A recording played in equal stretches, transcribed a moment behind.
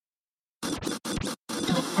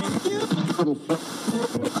All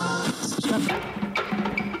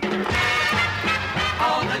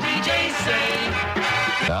the DJs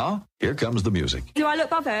say. Now, here comes the music. Do I look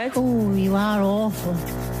bothered? Oh, you are awful,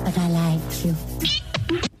 but I like you.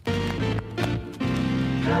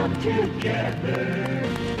 Come together.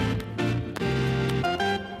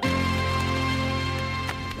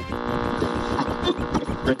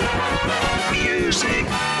 Music.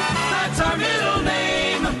 That's our middle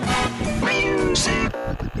name. Music.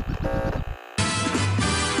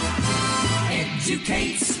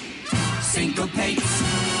 Educates, syncopates.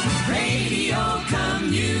 Radio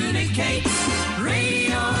communicates.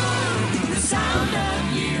 Radio, the sound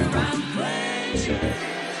of year-round pleasure.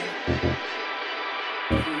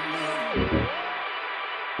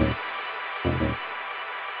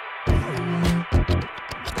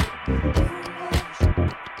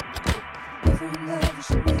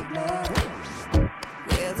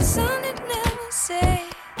 Where the sun it never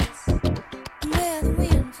sets, where the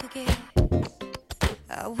wind forgets,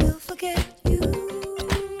 I will forget you.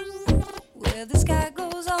 Where the sky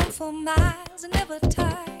goes on for miles and never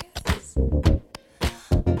tires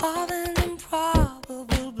of an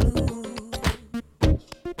improbable blue.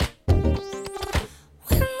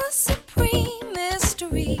 When the supreme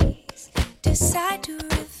mysteries decide to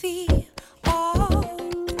reveal all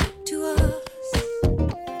to us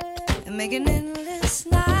and make an endless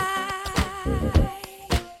night,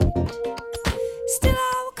 still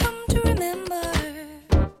I will come to remember.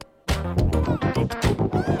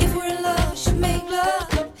 If we're in love, we should make love.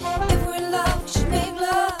 If we're in love, we should make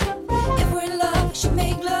love. If we're in love, we should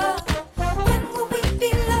make love. When will we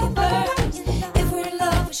be lovers? If we're in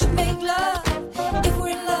love, we should make love. If we're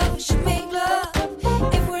in love, we should make love.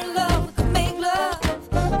 If we're in love, we could make love.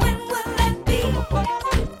 When will that be?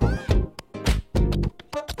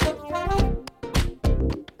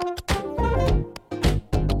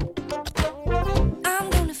 I'm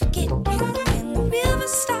gonna forget you when the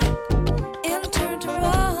rivers stop and turn to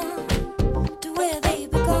run to where they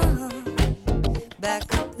begun,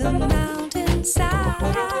 back up the mountainside.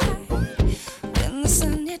 When the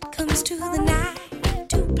sun it comes to the night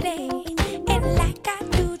to play, and like I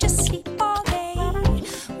do, just sleep all day.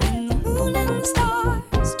 When the moon and the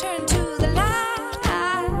stars turn to the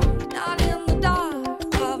light, not in the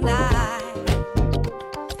dark of night,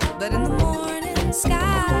 but in the morning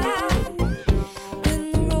sky.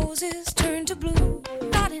 When the roses turn to blue,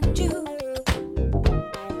 not in June,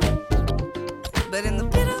 but in the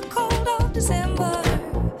bitter cold of December.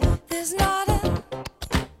 There's not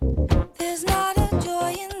a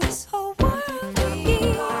joy in this whole world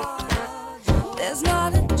here. There's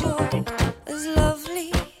not a joy as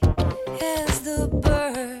lovely as the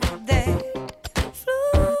bird that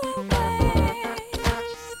flew away.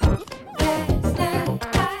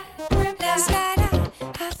 Last night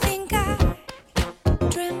I think I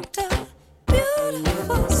dreamt a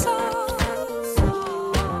beautiful song.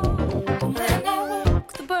 When I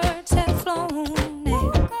woke, the birds had flown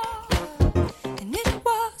and it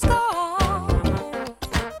was gone.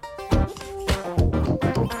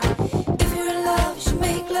 If we're in love, we should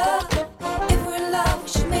make love. If we're in love, we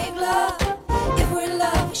should make love. If we're in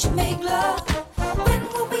love, we should make love. When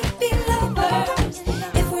will we be lovers?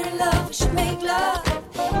 If we're in love, we should make love.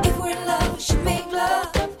 If we're in love, we should make love.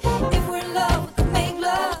 If we're in love, we could make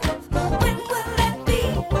love. When will that be?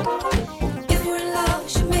 If we're in love, we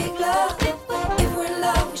should make love. If we're in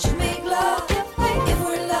love, we should make love. If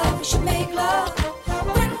we're in love, we should make love.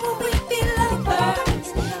 When will we be lovers?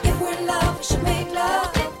 If we're in love, we should make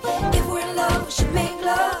love. If we're in love, we should make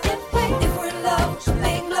love. If we're in love, we should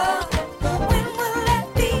make love. When will that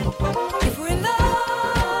be? If we're in love.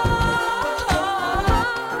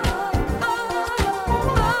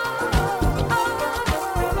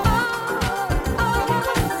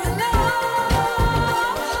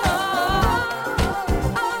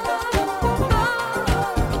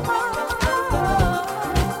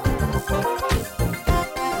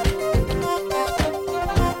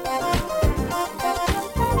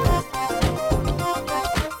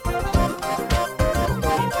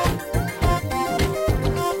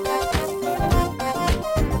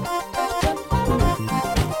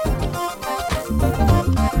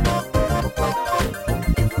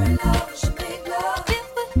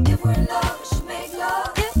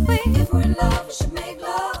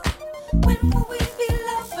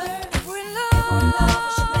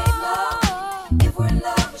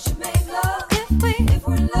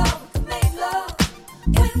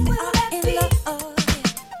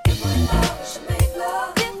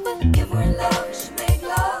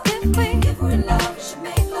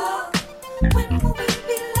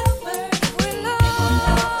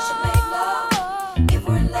 If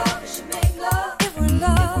we're in love, we should make love.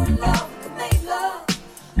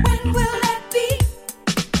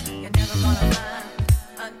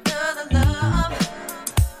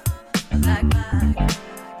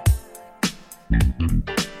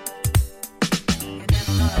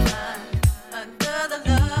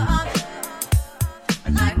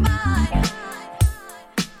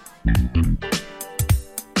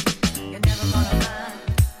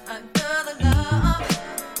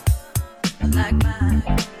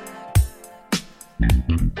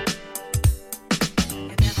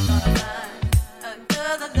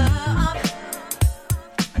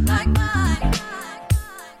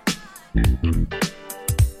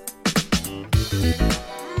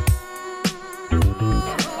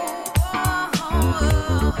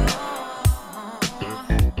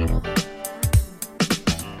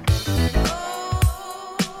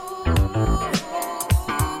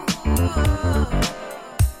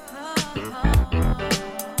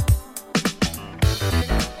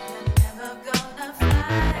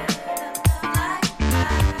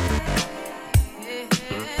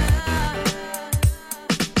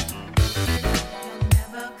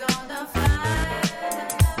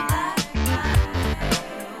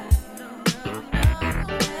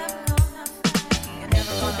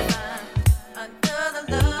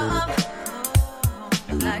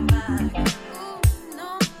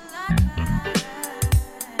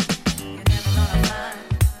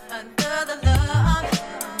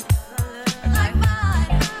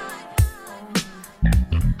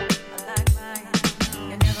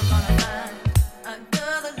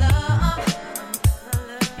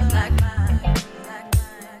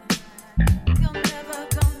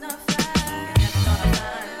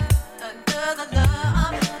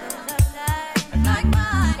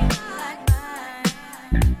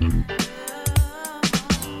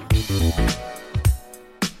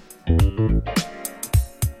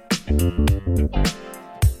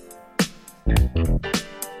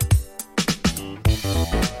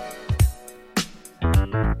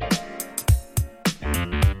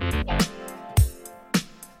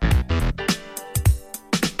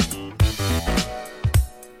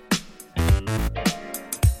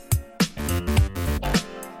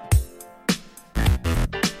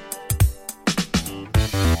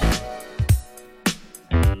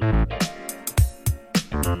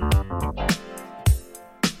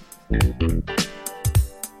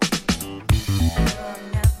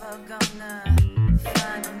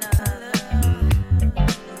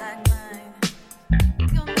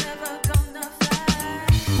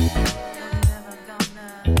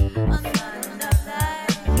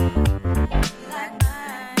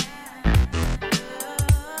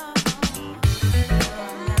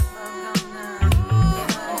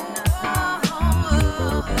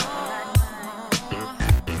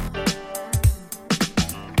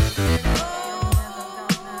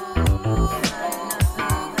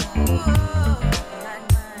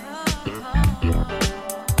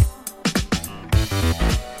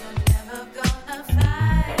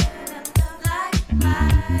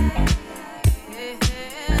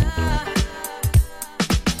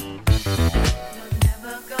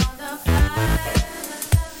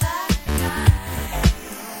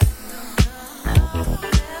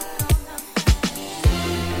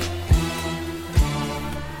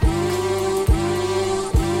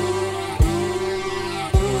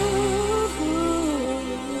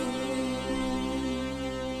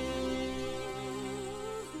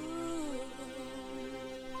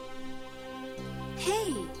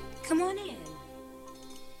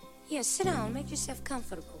 Here, sit down. Make yourself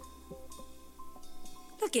comfortable.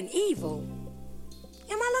 Looking evil?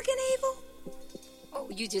 Am I looking evil? Oh,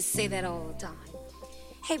 you just say that all the time.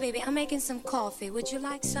 Hey, baby, I'm making some coffee. Would you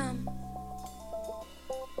like some?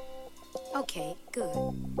 Okay, good.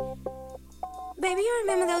 Baby, you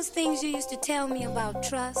remember those things you used to tell me about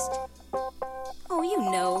trust? Oh, you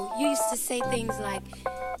know, you used to say things like,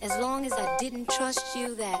 as long as I didn't trust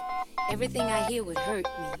you, that everything I hear would hurt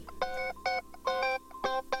me.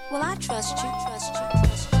 Well, I trust you, trust you,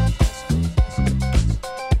 trust you.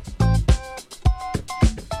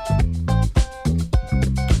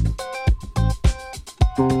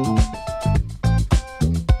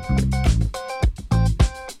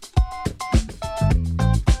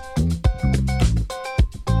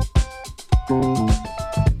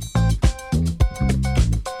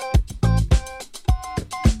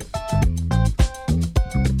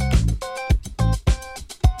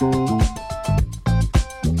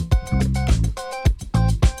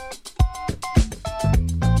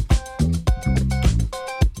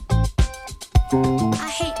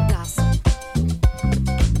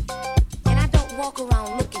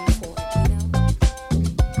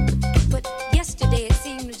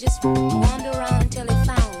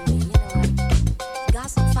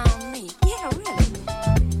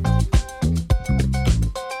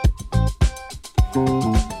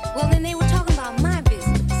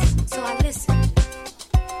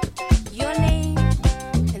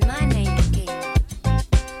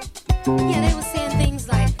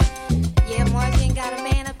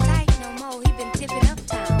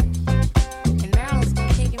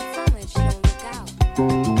 Look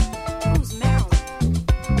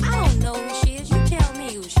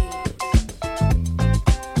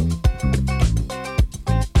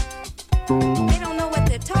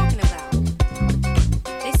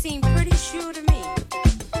true to me.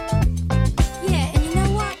 Yeah, and you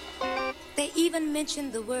know what? They even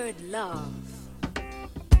mentioned the word love.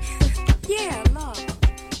 Yeah, love.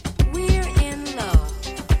 We're in love.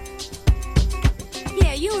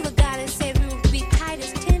 Yeah, you were the guy that said we would be tight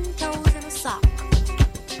as 10 toes in a sock.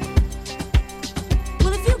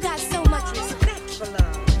 Well, if you got so much respect for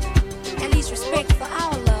love, at least respect for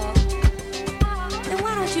our love, then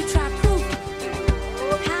why don't you try proving it?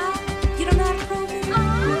 How? You don't know how to prove it?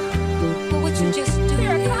 Well, what you just do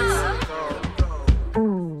is...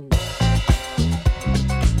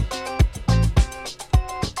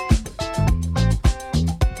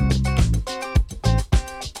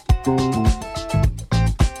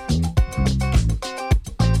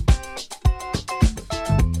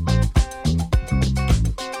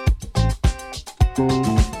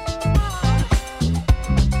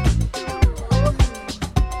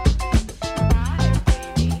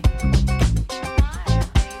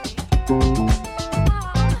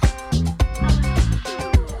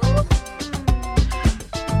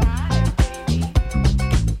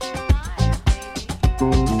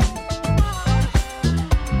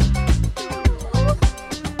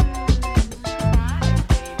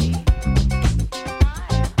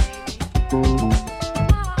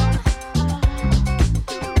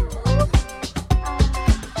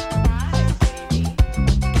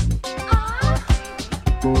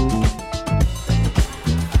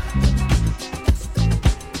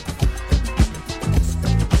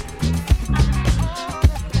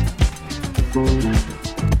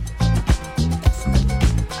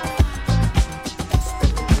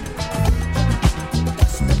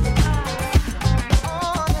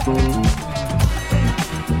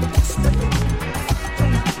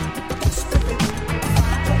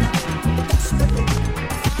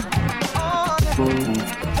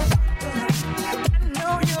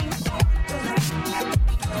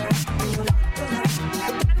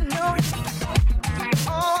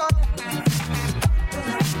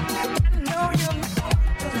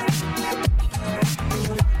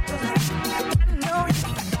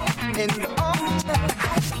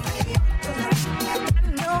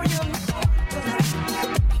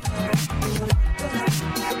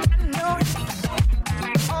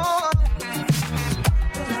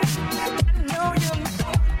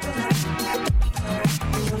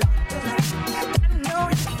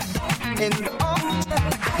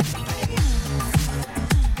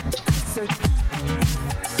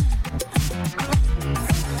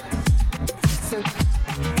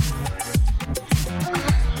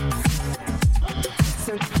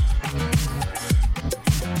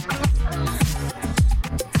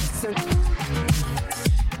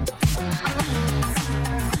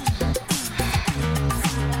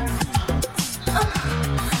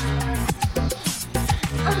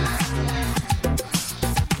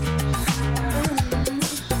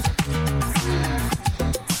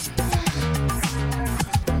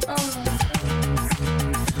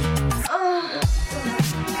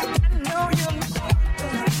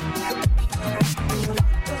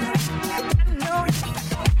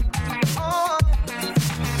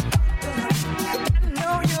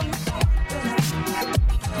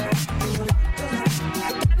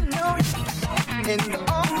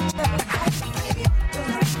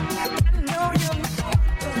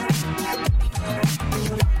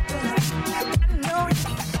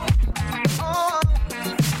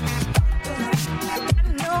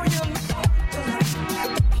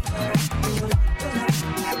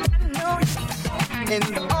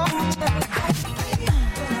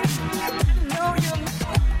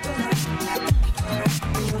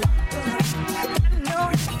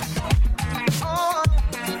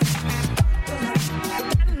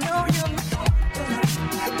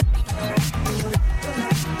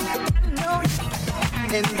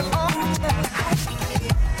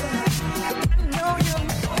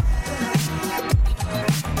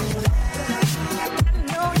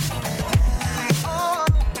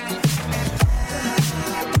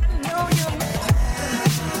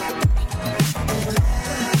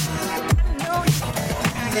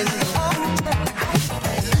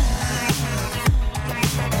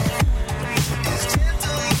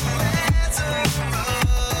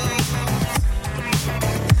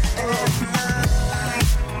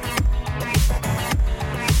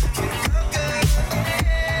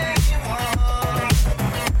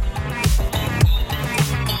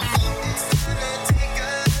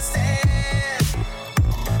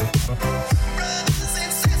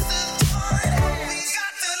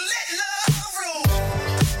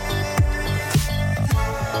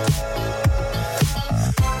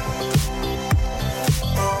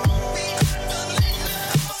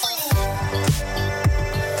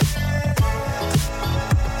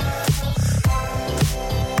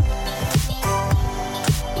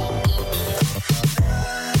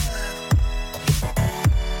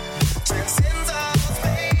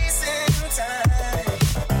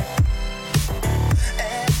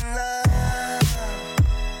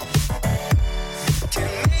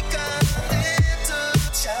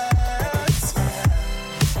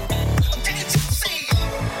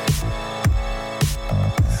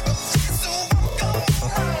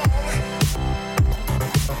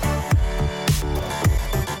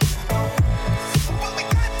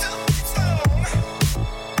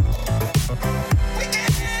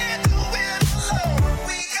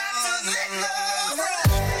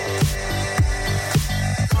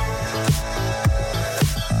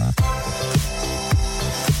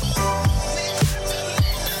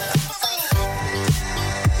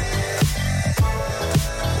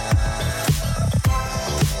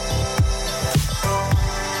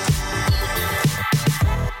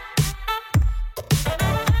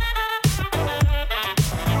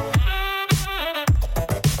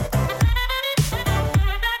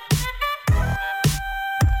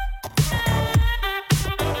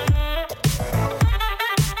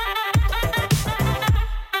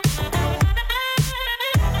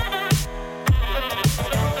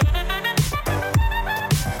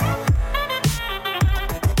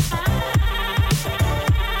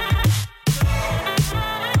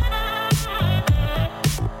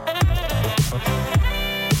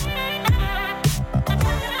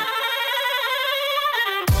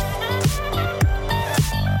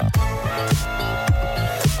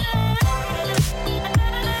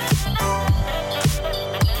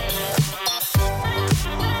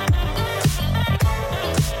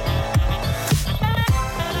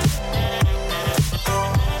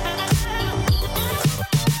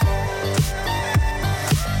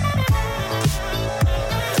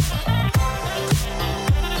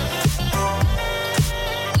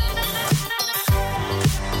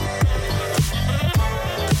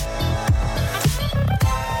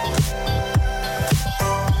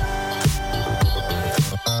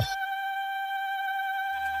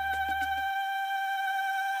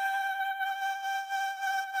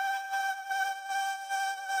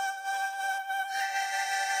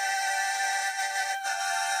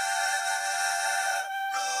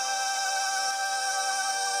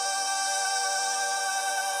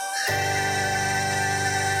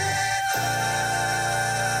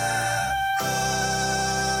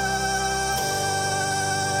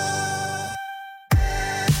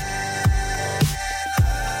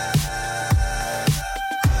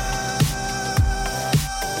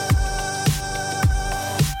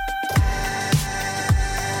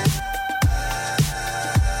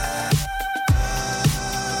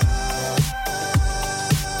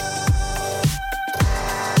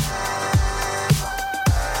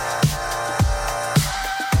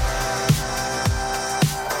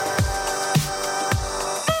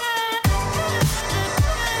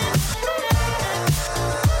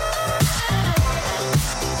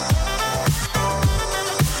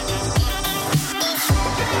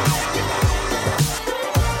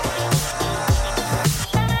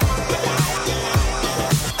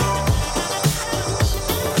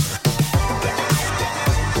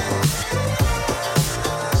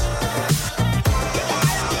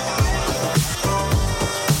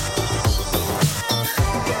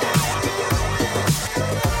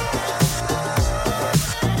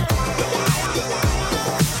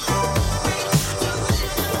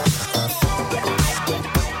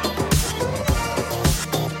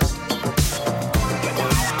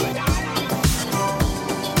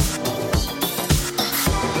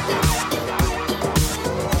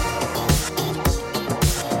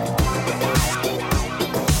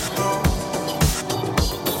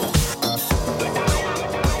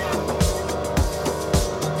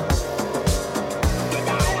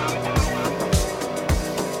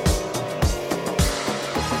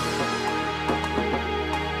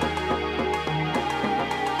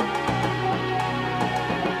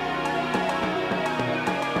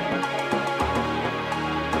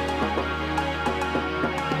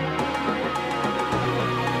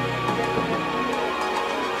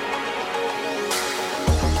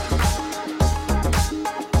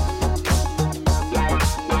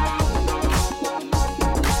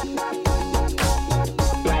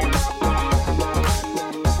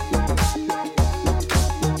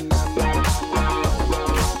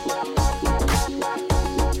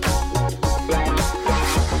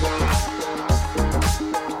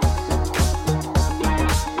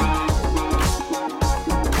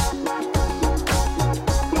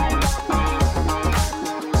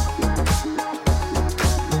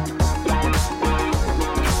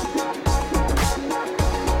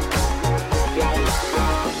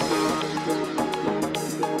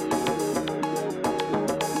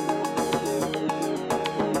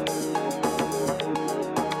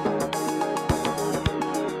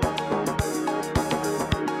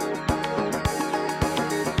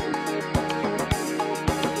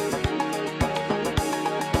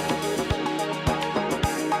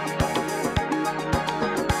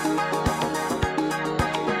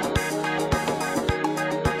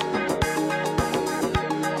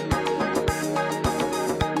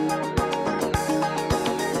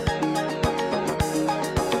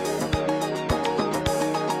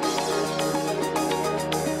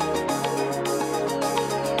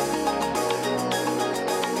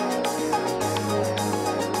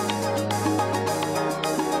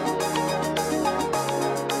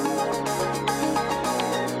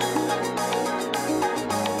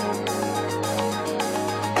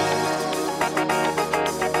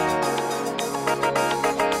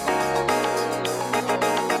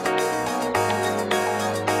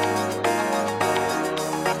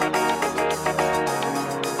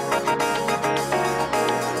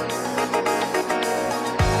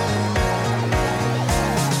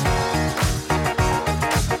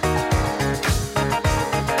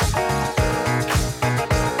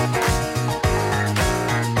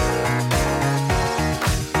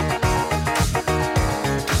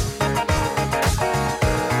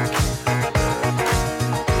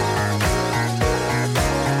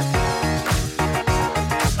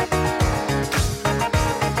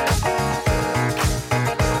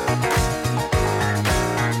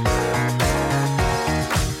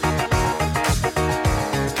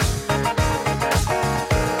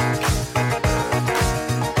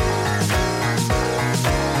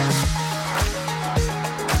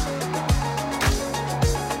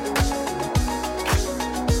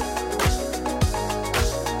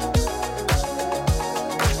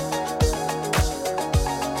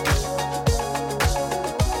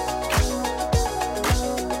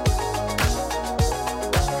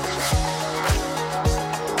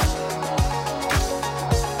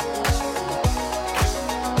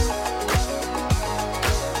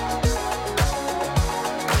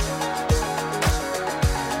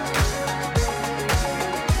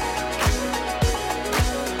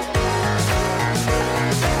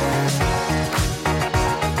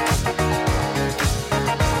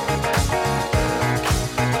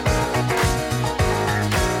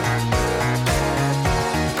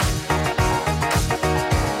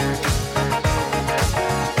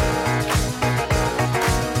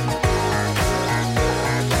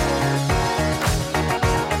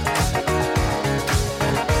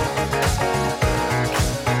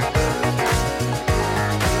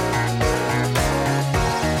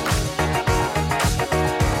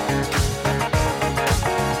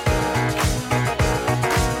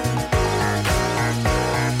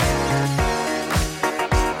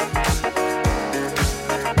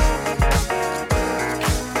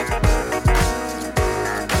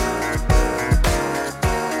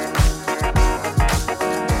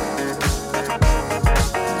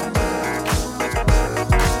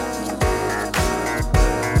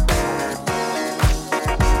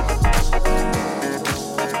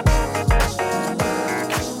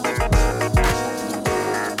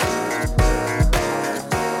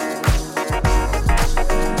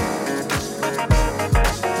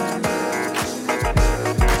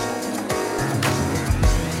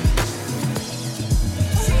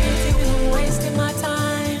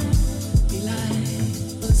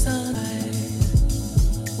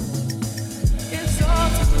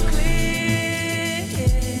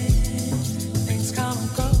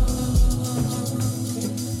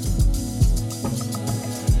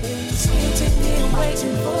 Sitting here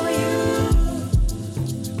waiting for you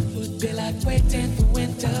would be like waiting for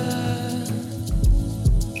winter.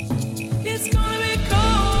 It's gonna be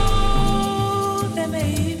cold, there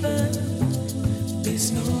may even be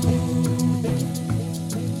snow.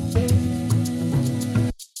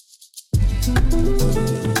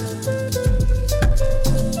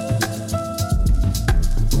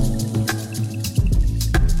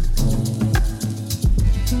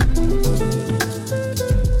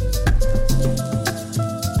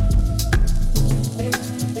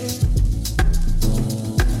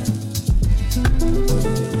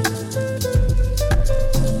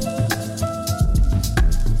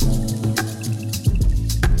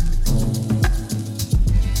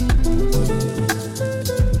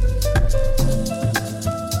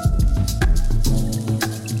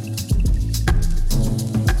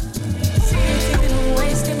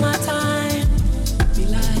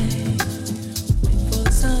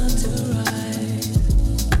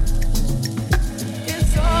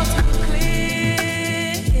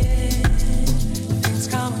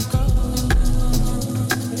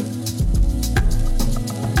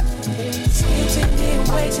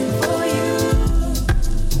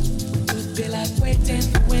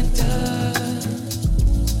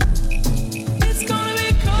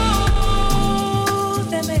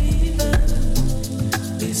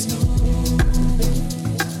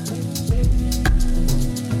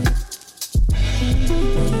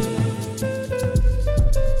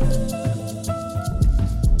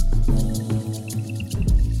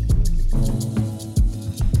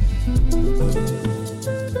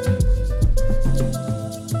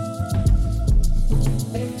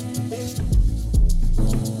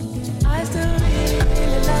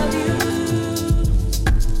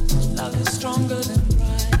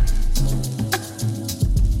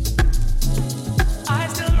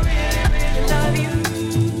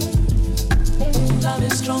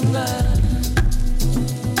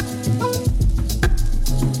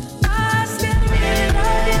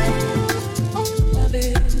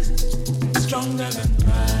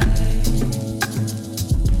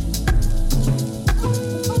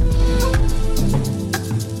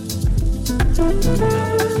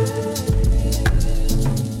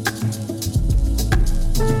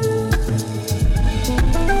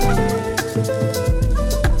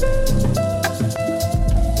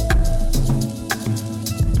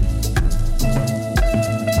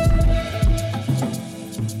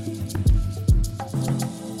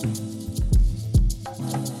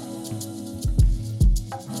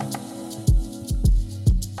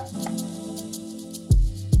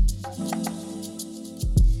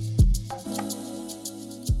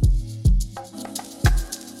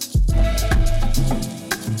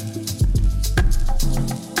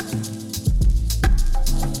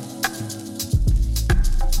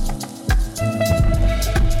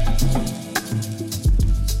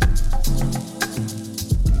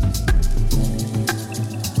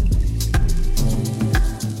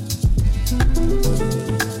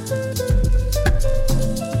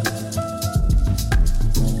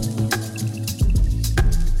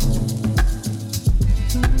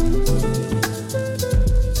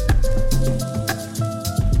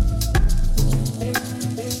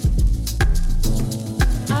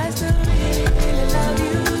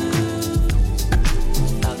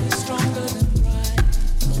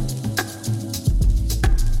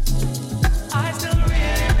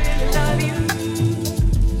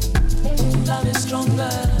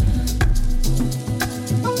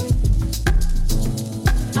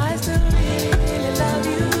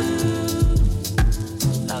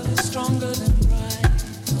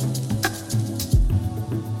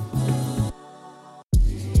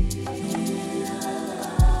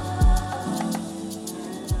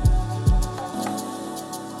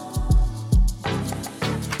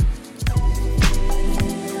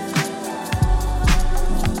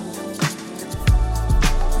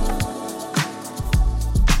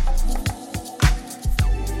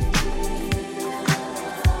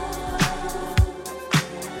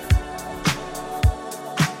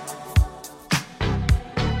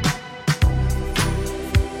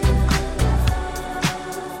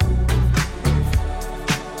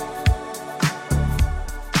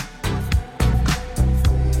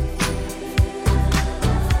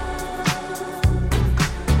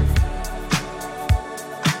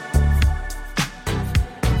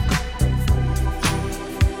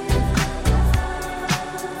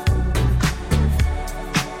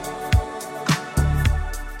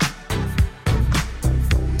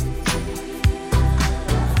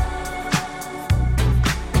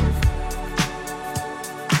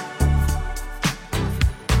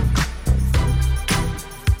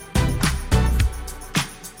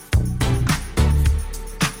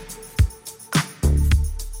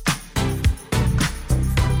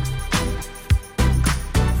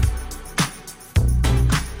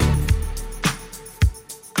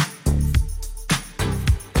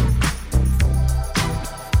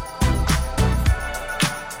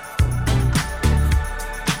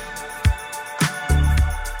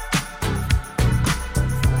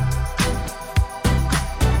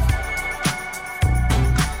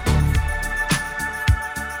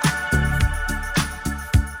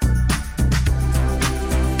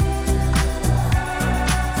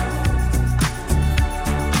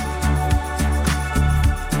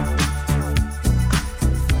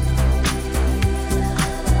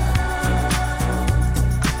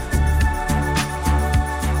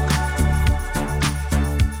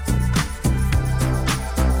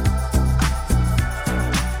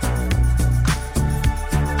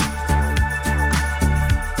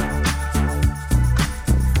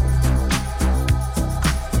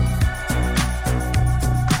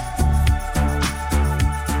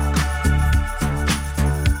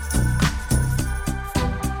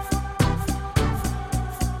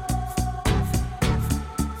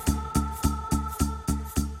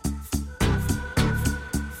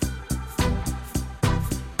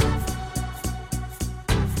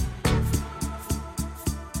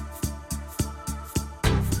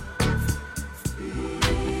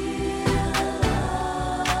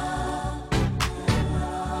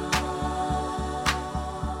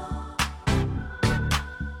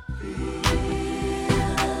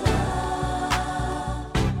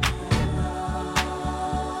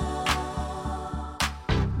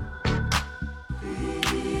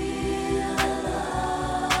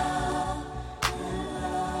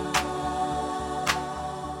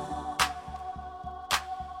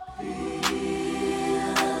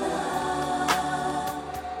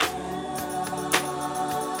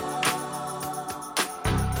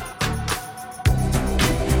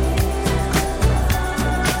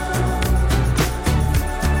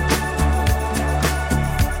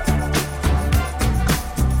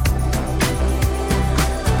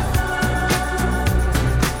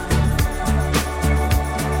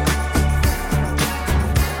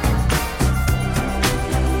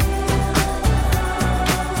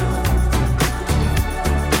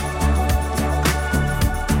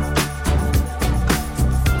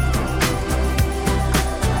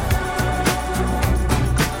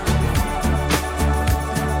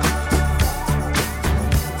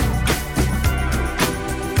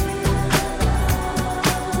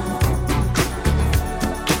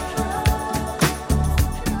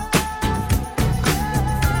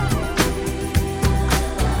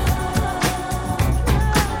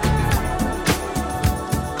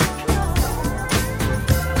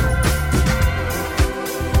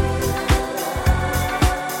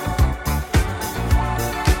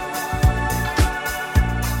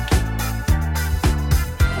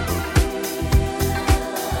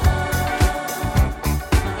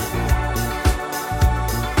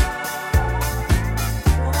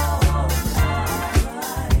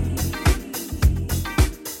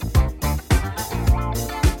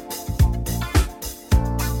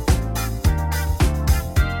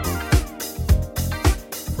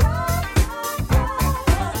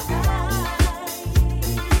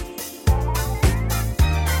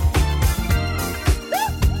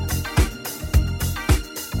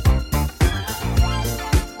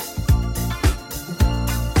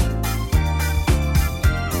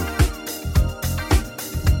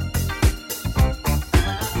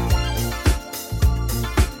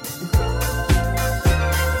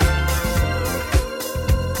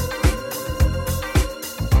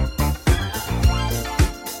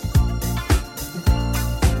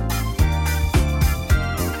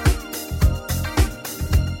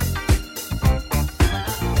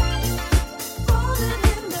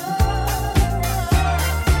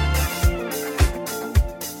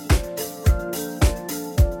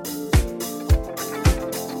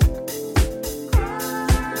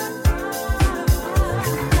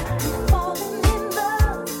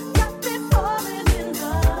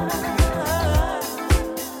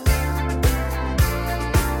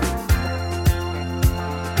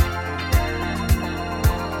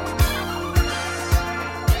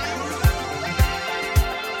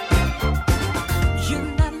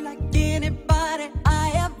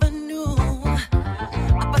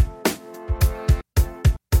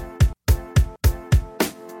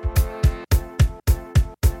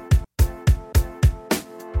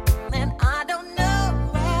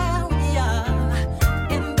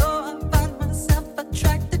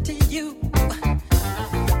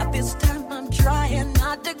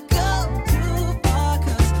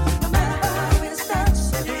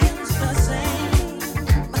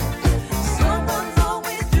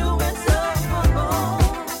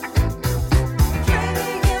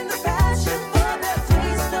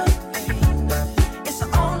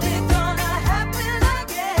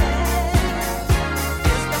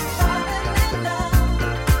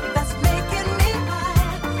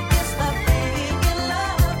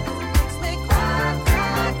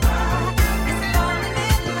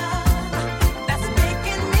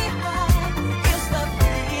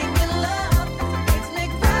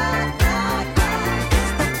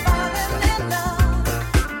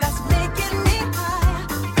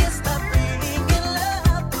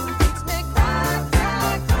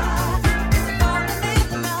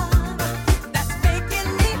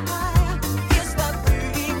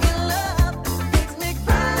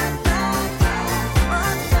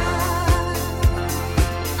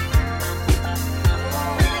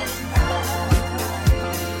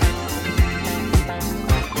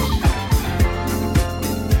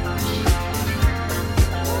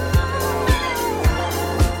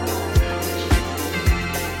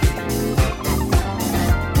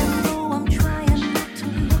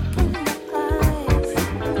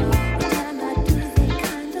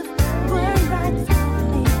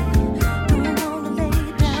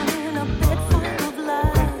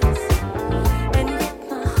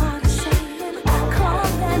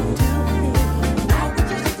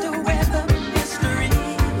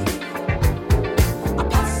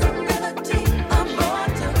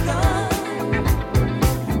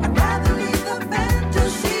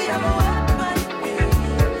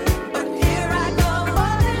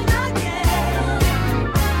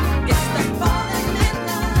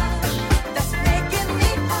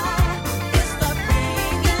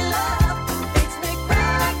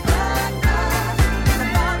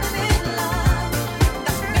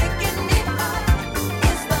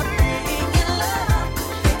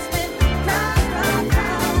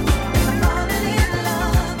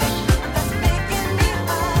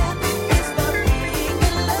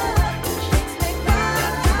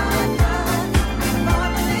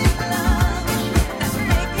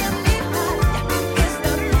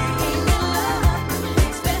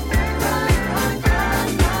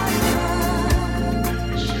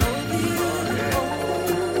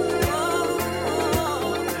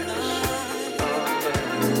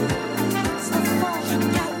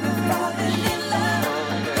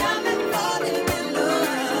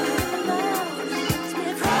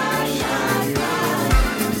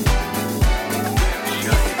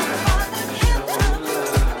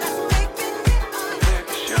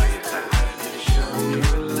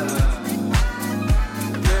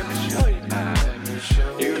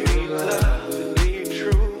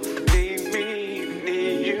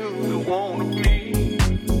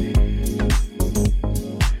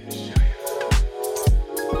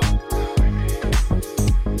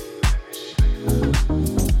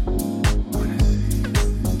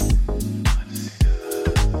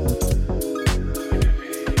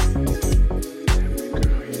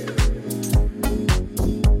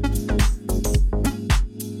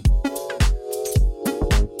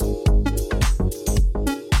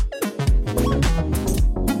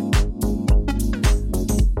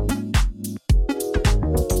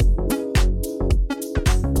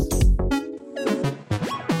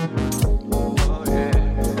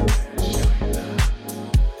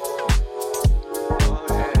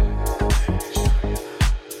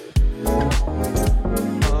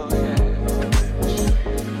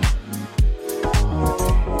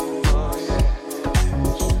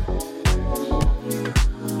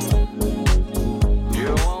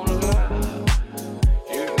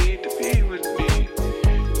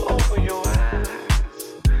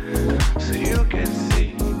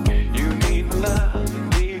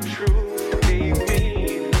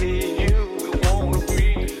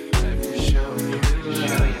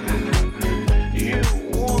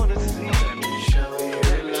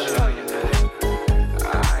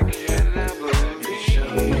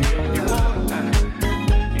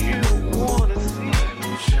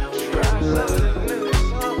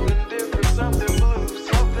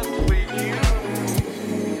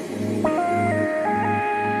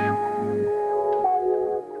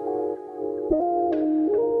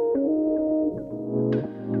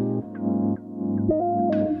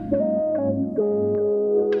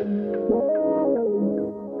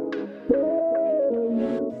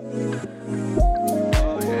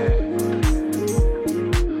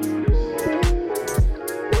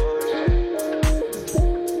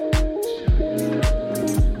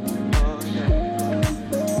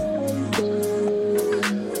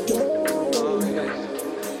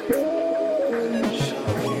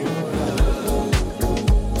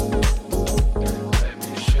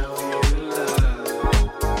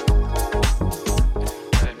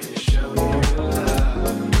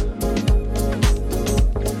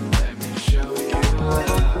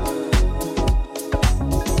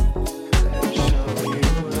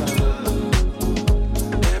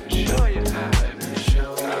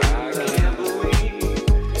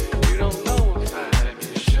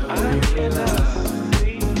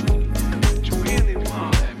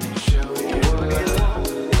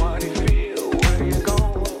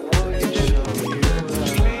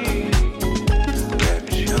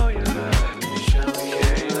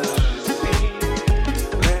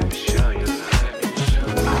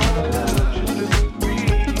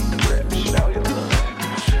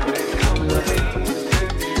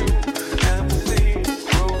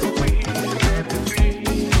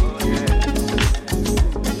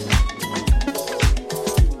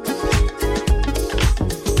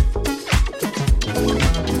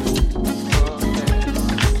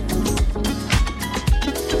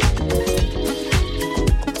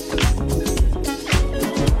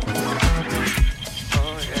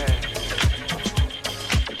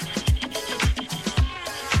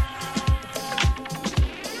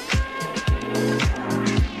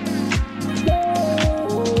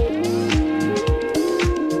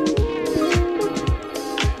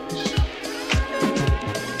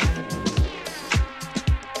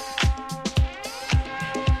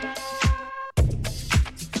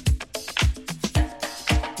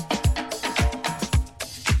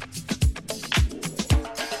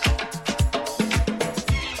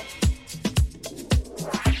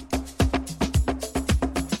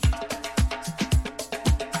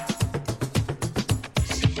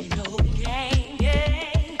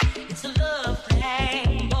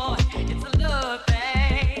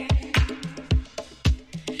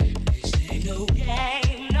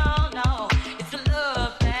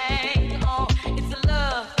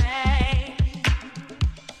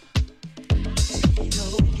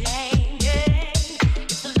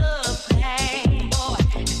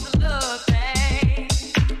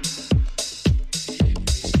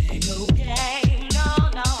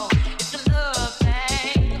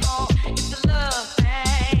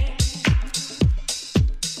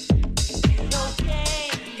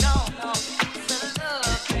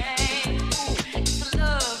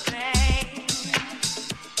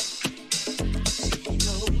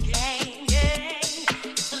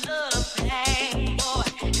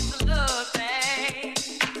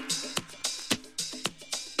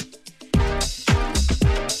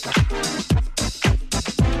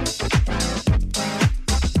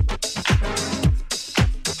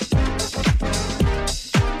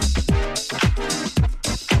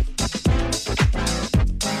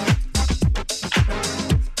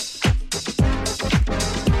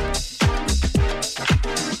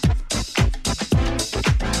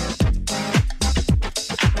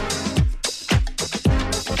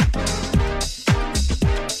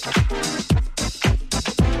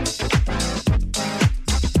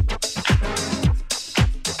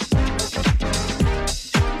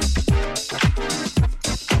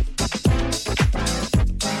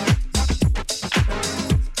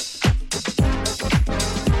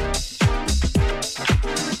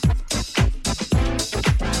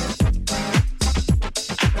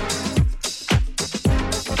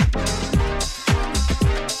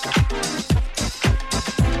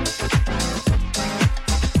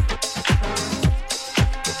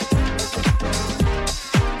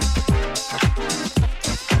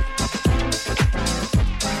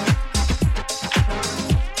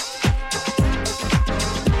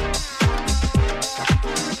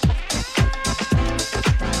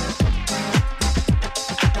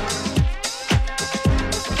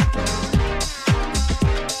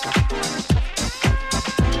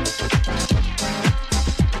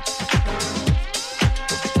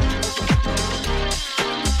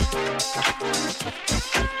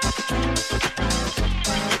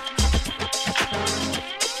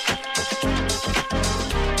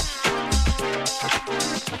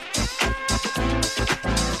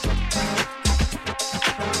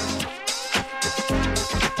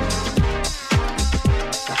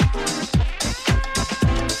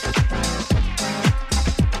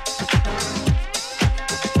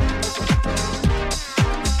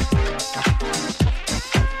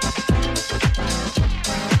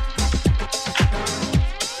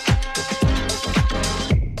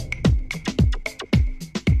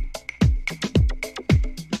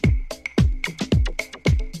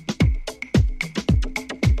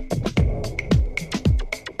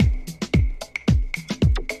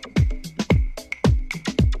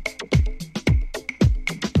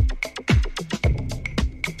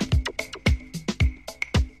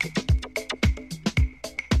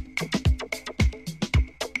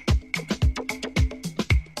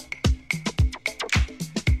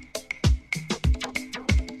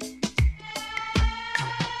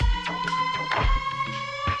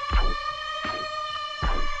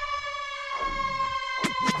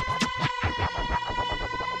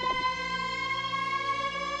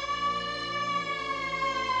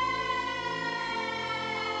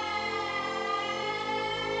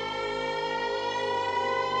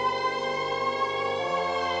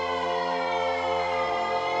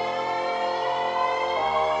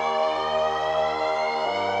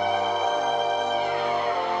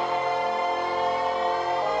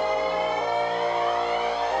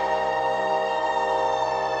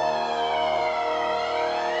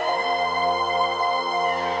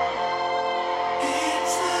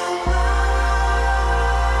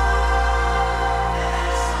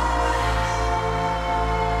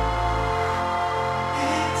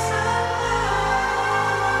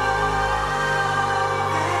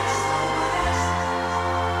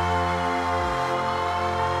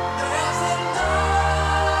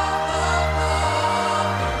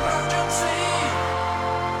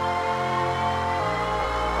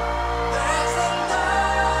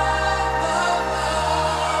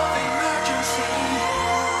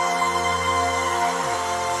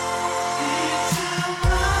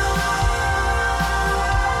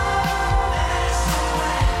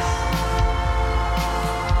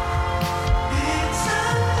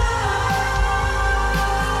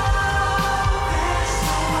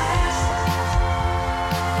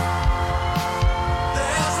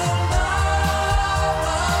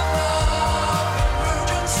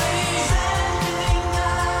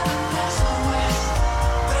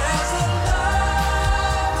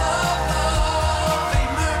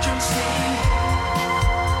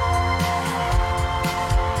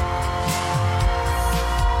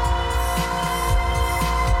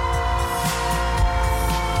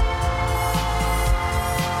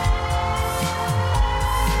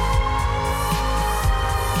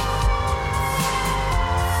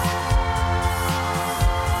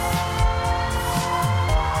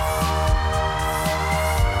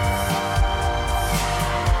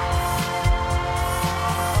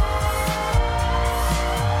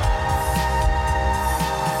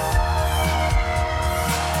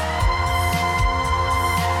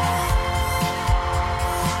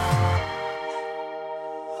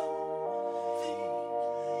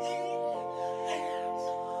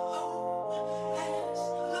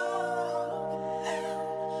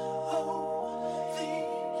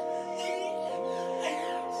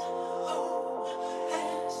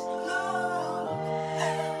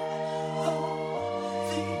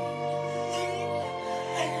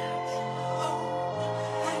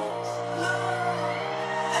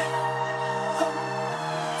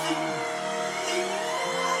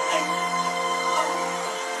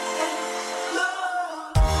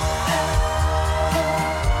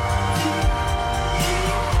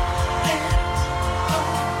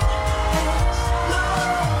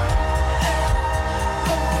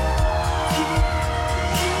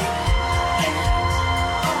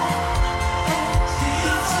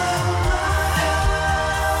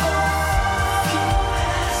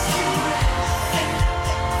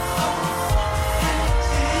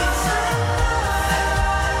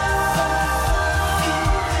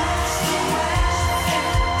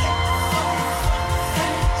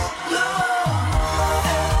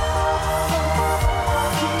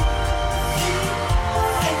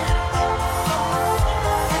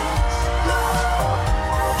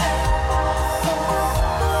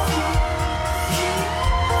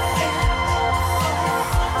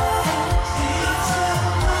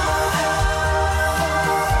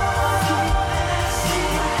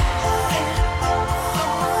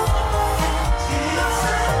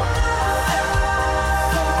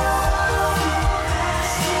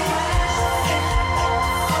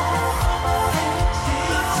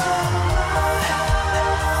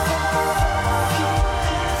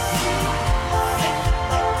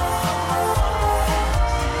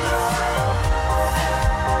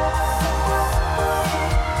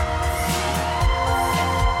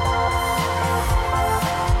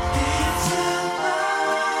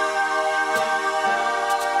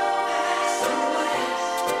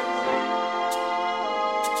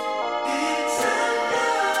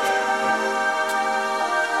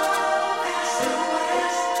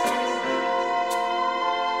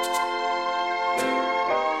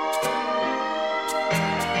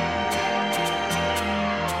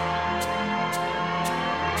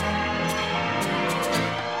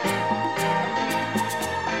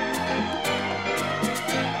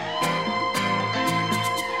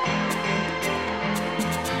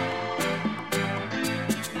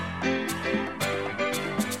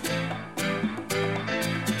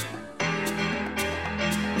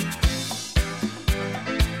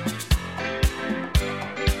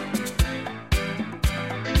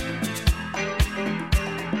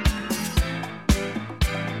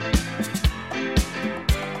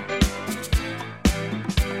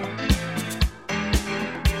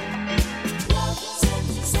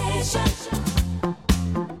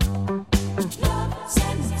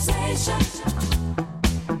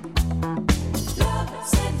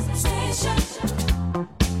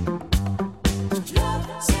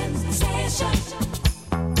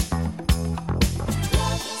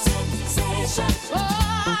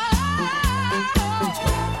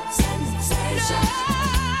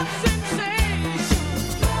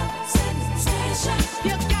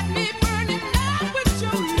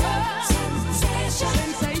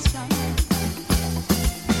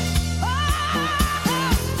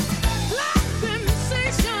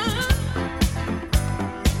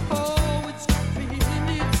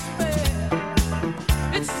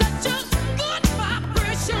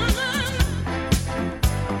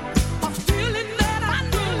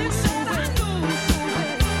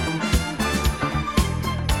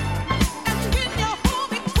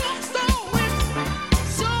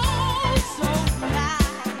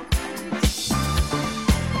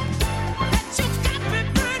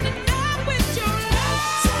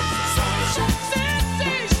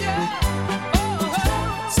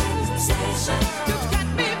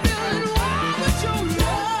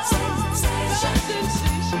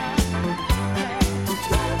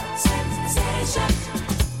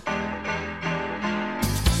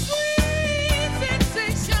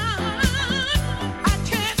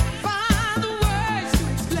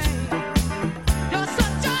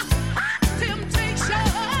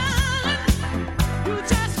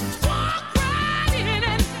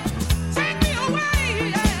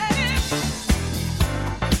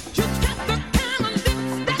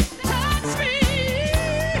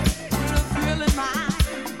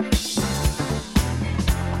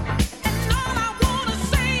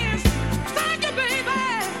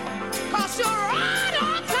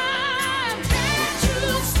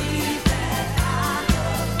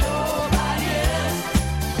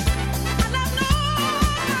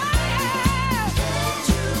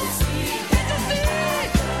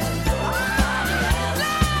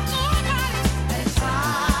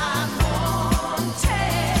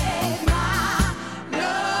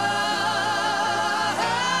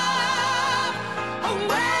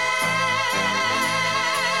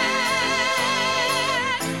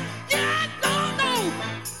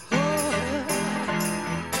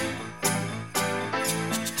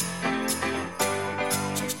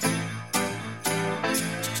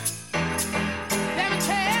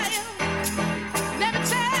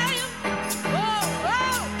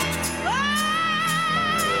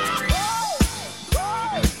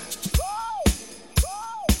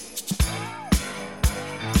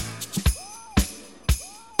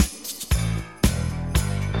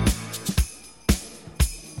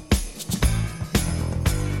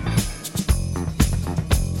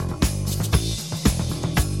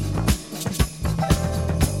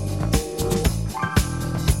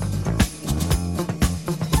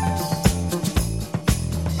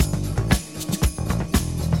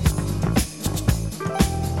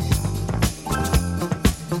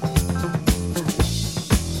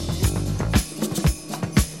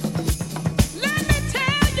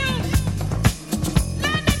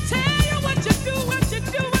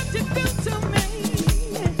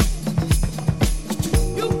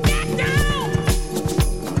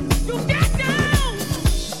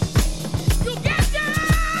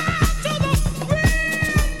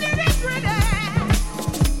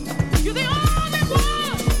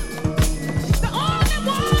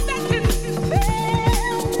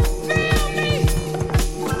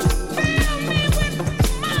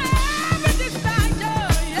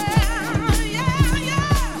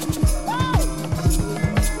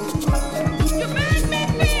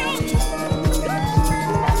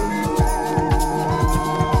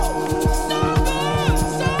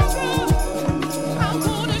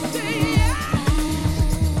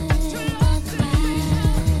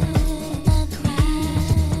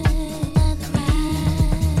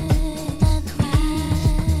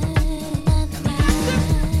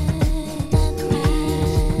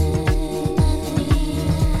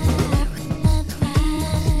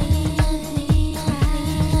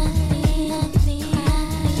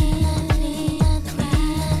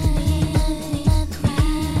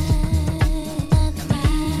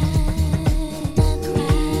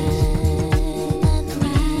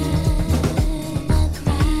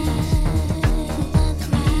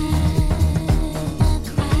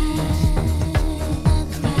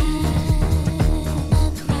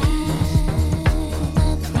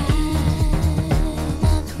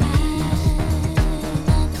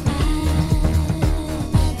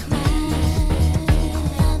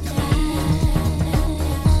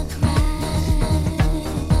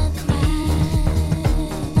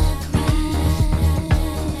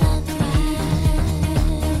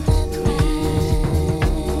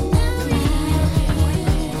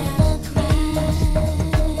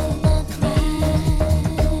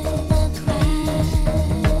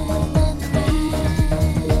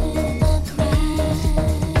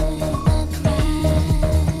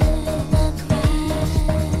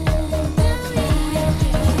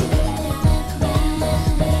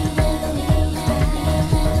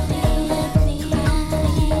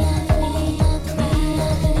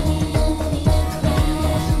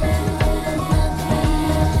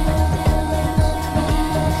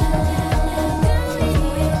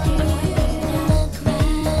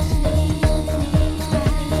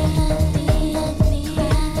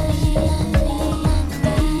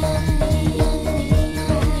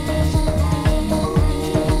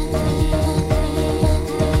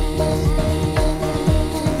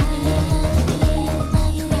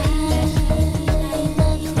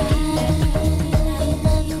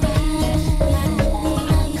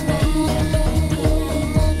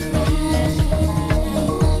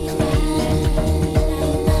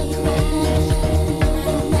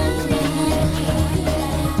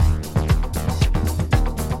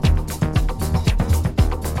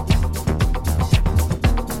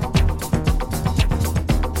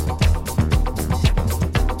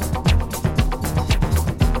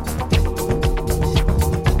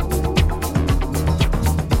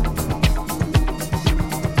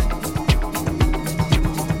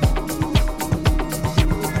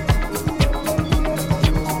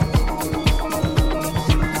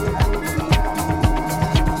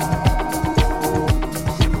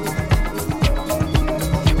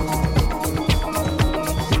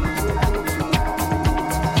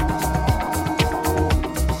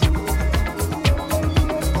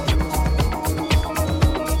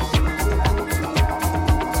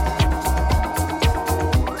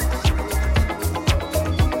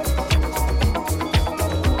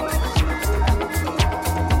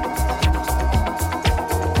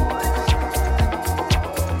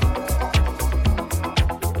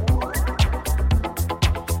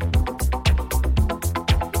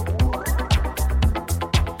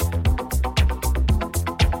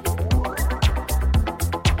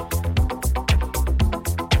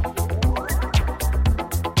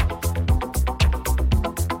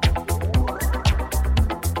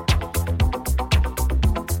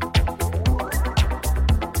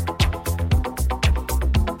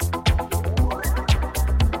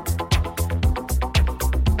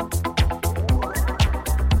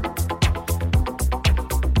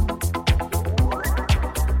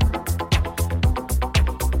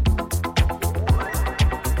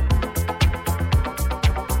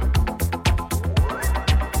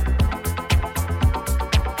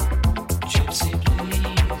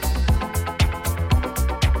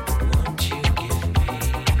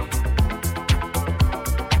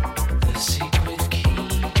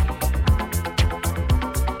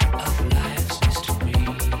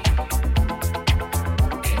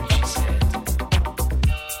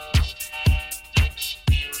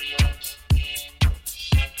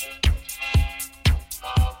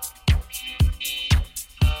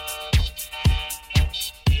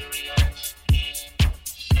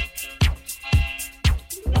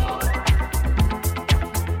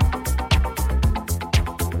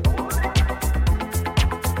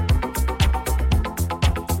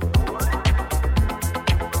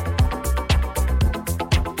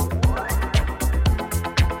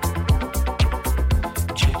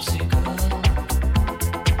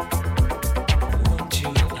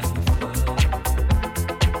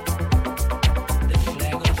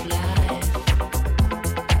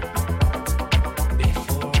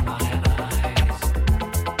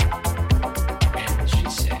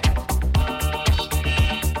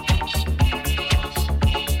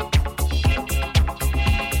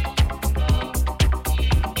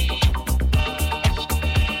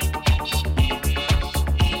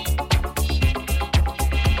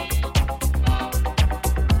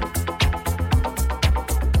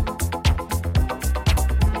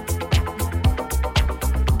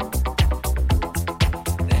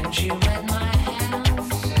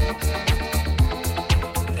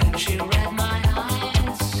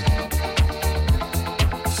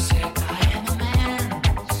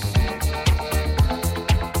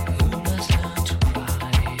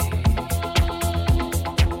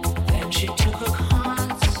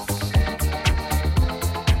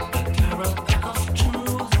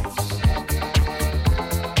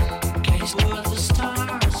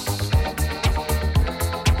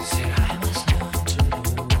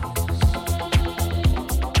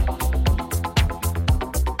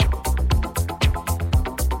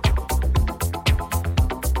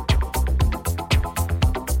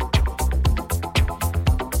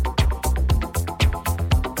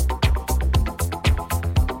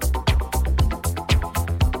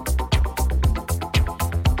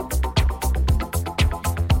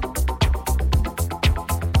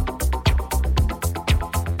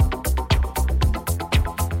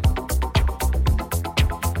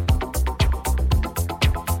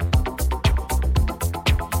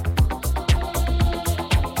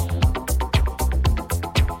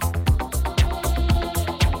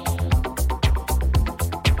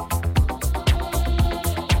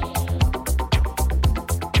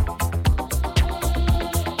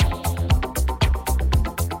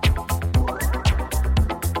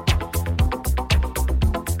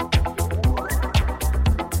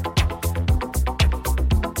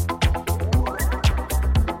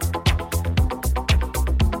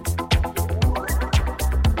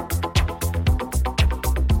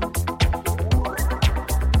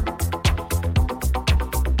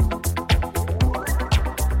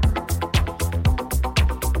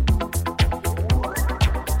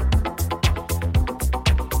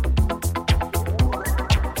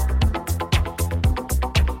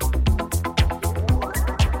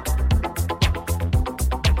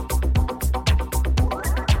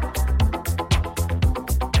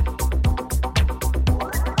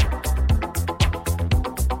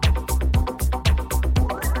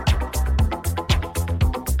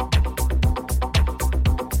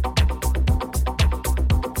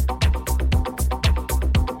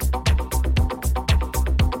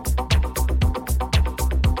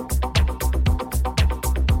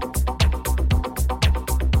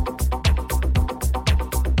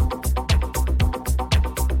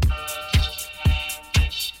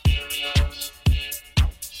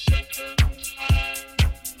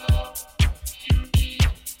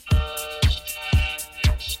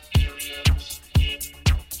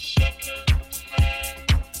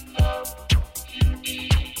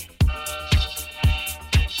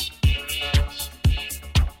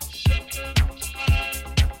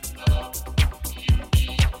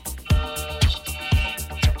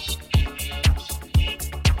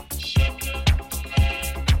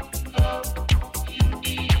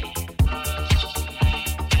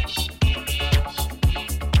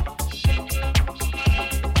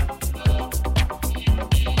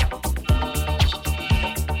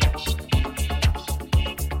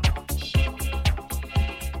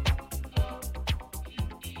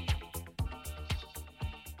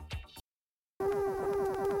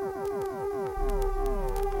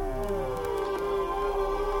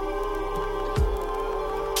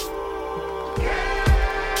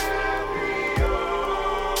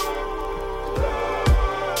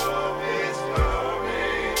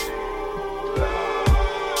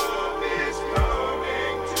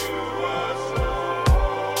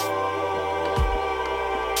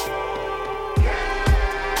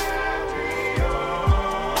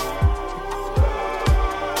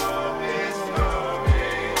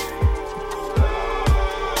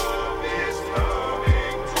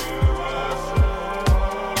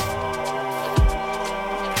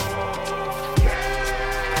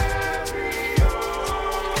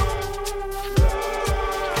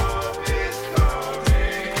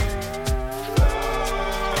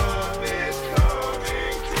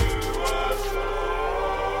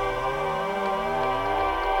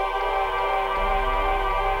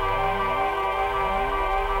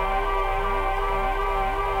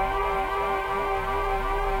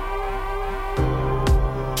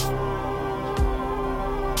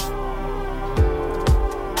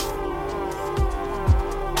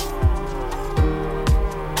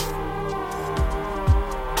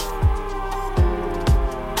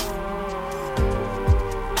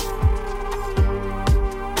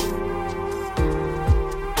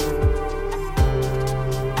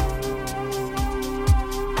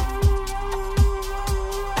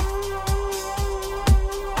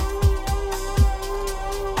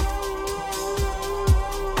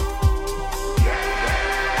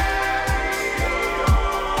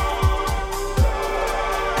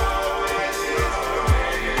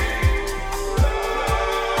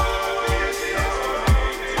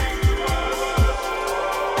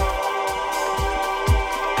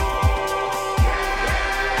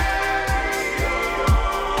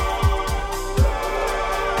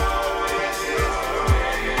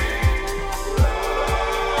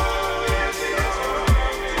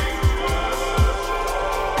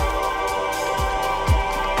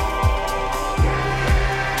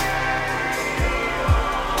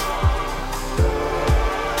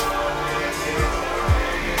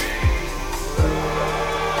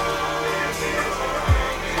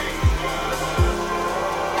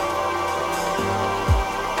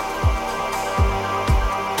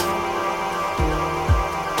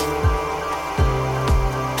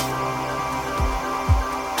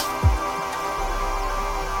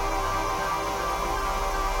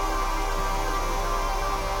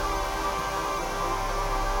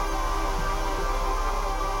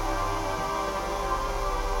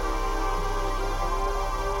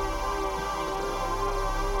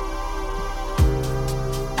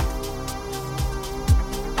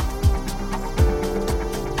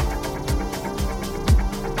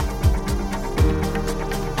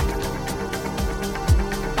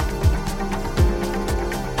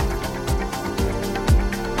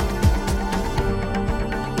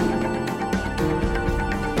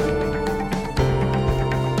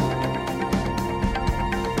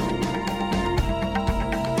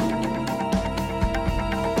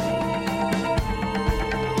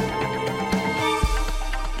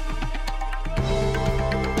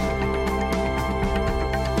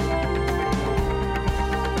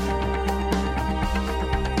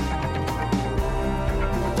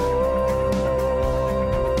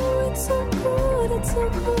 so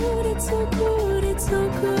good, it's so good, it's so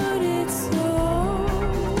good, it's so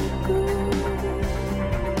good.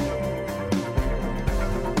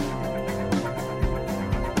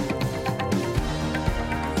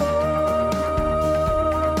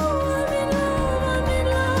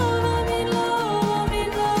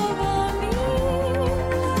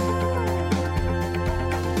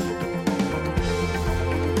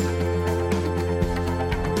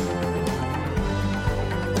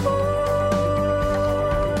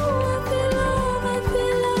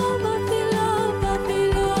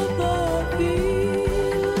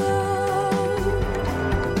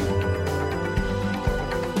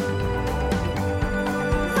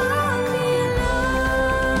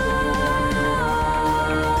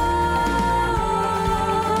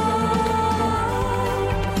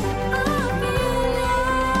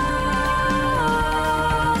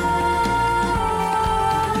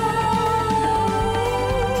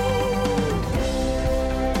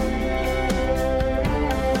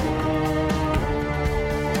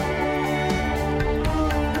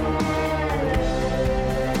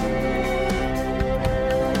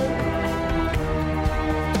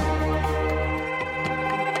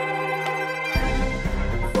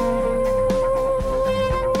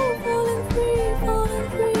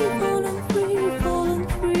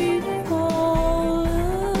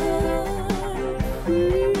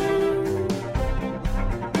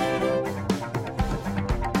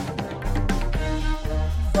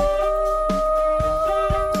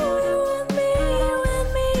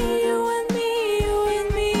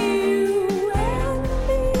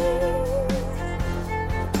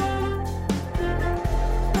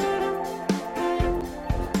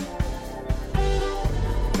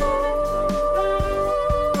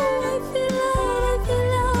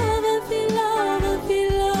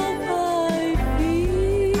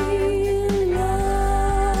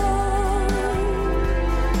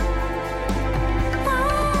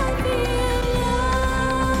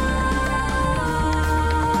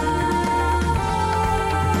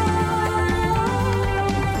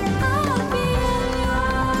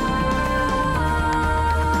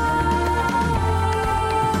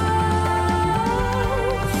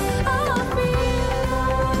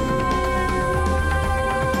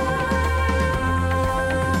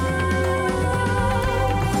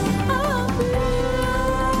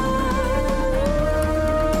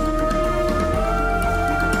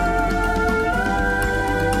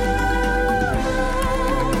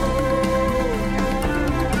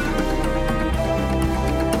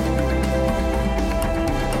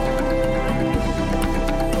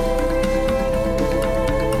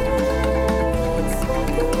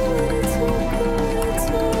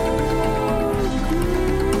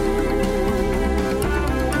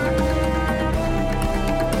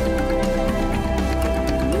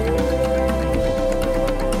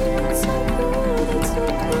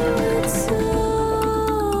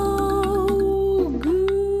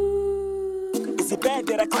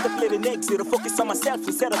 To focus on myself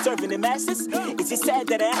instead of serving the masses? Is it sad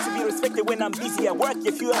that I have to be respected when I'm busy at work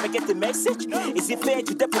if you ever get the message? Is it fair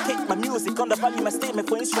to deprecate my music, undervalue my statement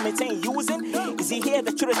for instruments ain't using? Is it here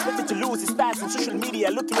that you're expected to lose his pass on social media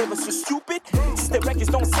looking ever so stupid? Since the records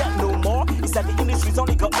don't sell no more, it's that the industry's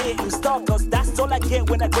only got air in stock, cause that's all I get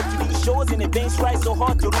when I go to these shows and the bands try so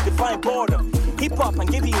hard to redefine boredom. Hip-hop and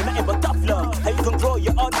give you nothing but tough love. How you can grow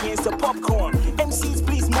your audience of popcorn. MCs,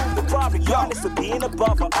 please move the bar regardless of being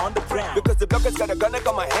above or on the ground. Because the bloggers got a gun, I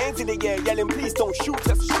got my hands in the air, yelling, please don't shoot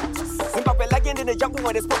us. Zimbabwe lagging in the jungle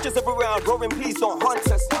when there's poachers around, roaring, please don't hunt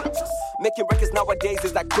us. Making records nowadays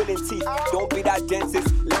is like pulling teeth. Don't be that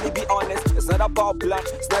dentist, let me be honest. It's not about blunt,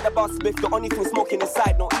 it's not about spliff. The only thing smoking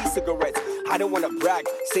inside, no e-cigarettes. I don't wanna brag,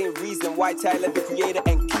 same reason why Tyler the creator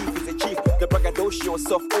and Keith is the chief. The braggadocio,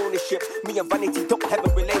 self-ownership. Me and vanity don't have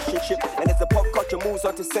a relationship. And as the pop culture moves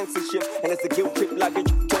on to censorship, and as the guilt trip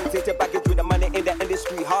luggage turns into baggage with the money in the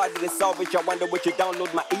industry harder to salvage. I wonder would you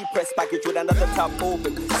download my e-press package with another tab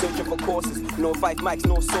open, searching for courses. No 5 mics,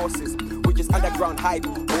 no sources. We just underground hype,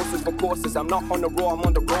 horses for courses. I'm not on the road, I'm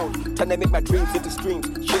on the road. Trying to make my dreams into streams,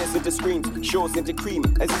 shares into screams, shows into cream.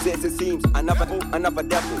 As he says it seems, another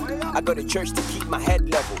devil. I go to church to keep my head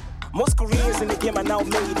level. Most careers in the game are now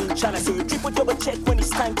made in China, so you triple double check when it's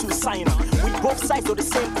time to sign up. We both sides of the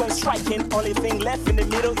same coin striking, only thing left in the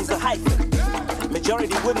middle is a hyphen.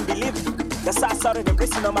 Majority wouldn't believe it. That's how I started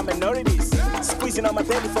embracing all my minorities, squeezing on my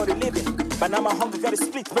belly for the living. But now my hunger got a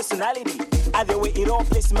split personality. Either way, it all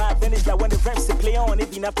plays my advantage. Like when the reps to play on,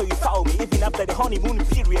 even after you follow me, even after the honeymoon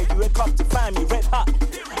period, you wake up to find me red hot.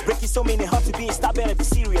 Breaking so many hearts to be in, stop better be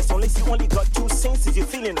serious. Unless you only got 2 senses, you're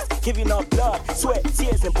feeling us. Giving up blood, sweat,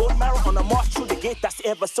 tears, and bone marrow on a march through the gate that's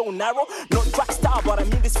ever so narrow. No track star, but I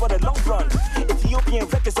mean this for the long run. Ethiopian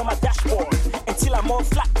records on my dashboard. Until I'm all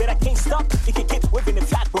flat, but I can't stop. You can keep waving the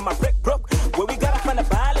flat when my brake broke. Well, we gotta find a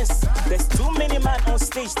balance. There's too many men on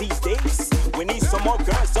stage these days. We need some more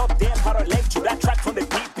girls up there, parallel to that track from the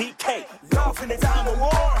DPK. Love in the time of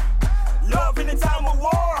war. Love in the time of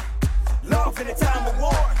war. Love in the time of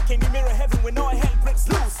war. Can you mirror heaven when all hell breaks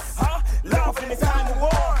loose? Huh? Love in the time of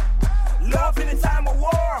war. Love in the time of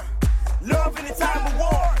war. Love in the time of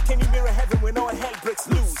war. Can you mirror heaven when all hell breaks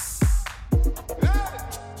loose?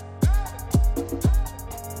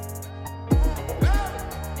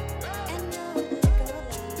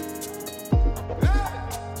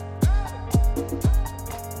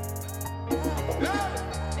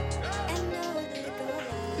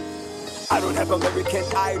 I don't have American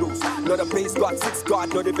idols, not a praise God, 6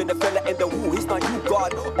 God, not even a fella in the woo. He's not you,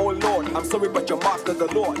 God. Oh Lord, I'm sorry, but you're master the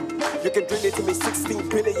Lord. You can drill it to me 16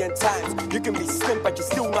 billion times. You can be slim, but you're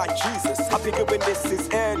still not Jesus. I've been doing this since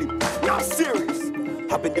early. No, I'm serious.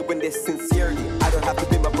 I've been doing this sincerely. I don't have to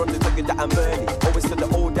be my brother talking that I'm early. Always to the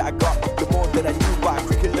older I got, the more that I knew by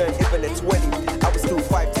quickly learn even at 20. I was still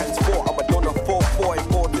 5 times 4. I'm a donor 4 and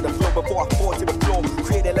 4 to the floor before I fall to the floor.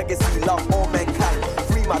 Create a legacy, love all mankind.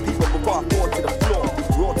 Free my people before I fall to the floor.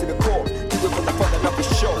 Raw to the core, do it for the fun of the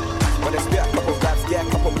show. When I spit a couple raps, yeah,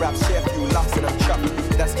 a couple raps, share a few laughs and I'm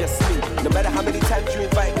chuffed. That's just me. No matter how many times you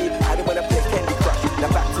invite me, I don't wanna play Candy Crush.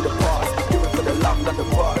 Now back to the past, do it for the love, not the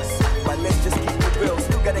buzz. But let's just keep the bills,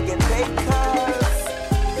 still gotta get paid, cuz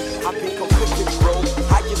I've been conflicted, bro.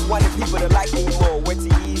 I just wanted people to like me more. Went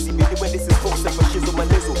too easy, really when this is folks and for shizzle my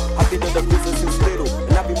nizzle. I've been on the business since little,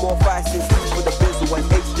 and I've been more fire since H for the bizzle and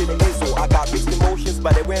H to the izzle. I got mixed emotions,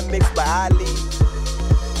 but they weren't mixed by Ali.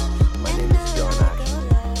 My name is John Ash.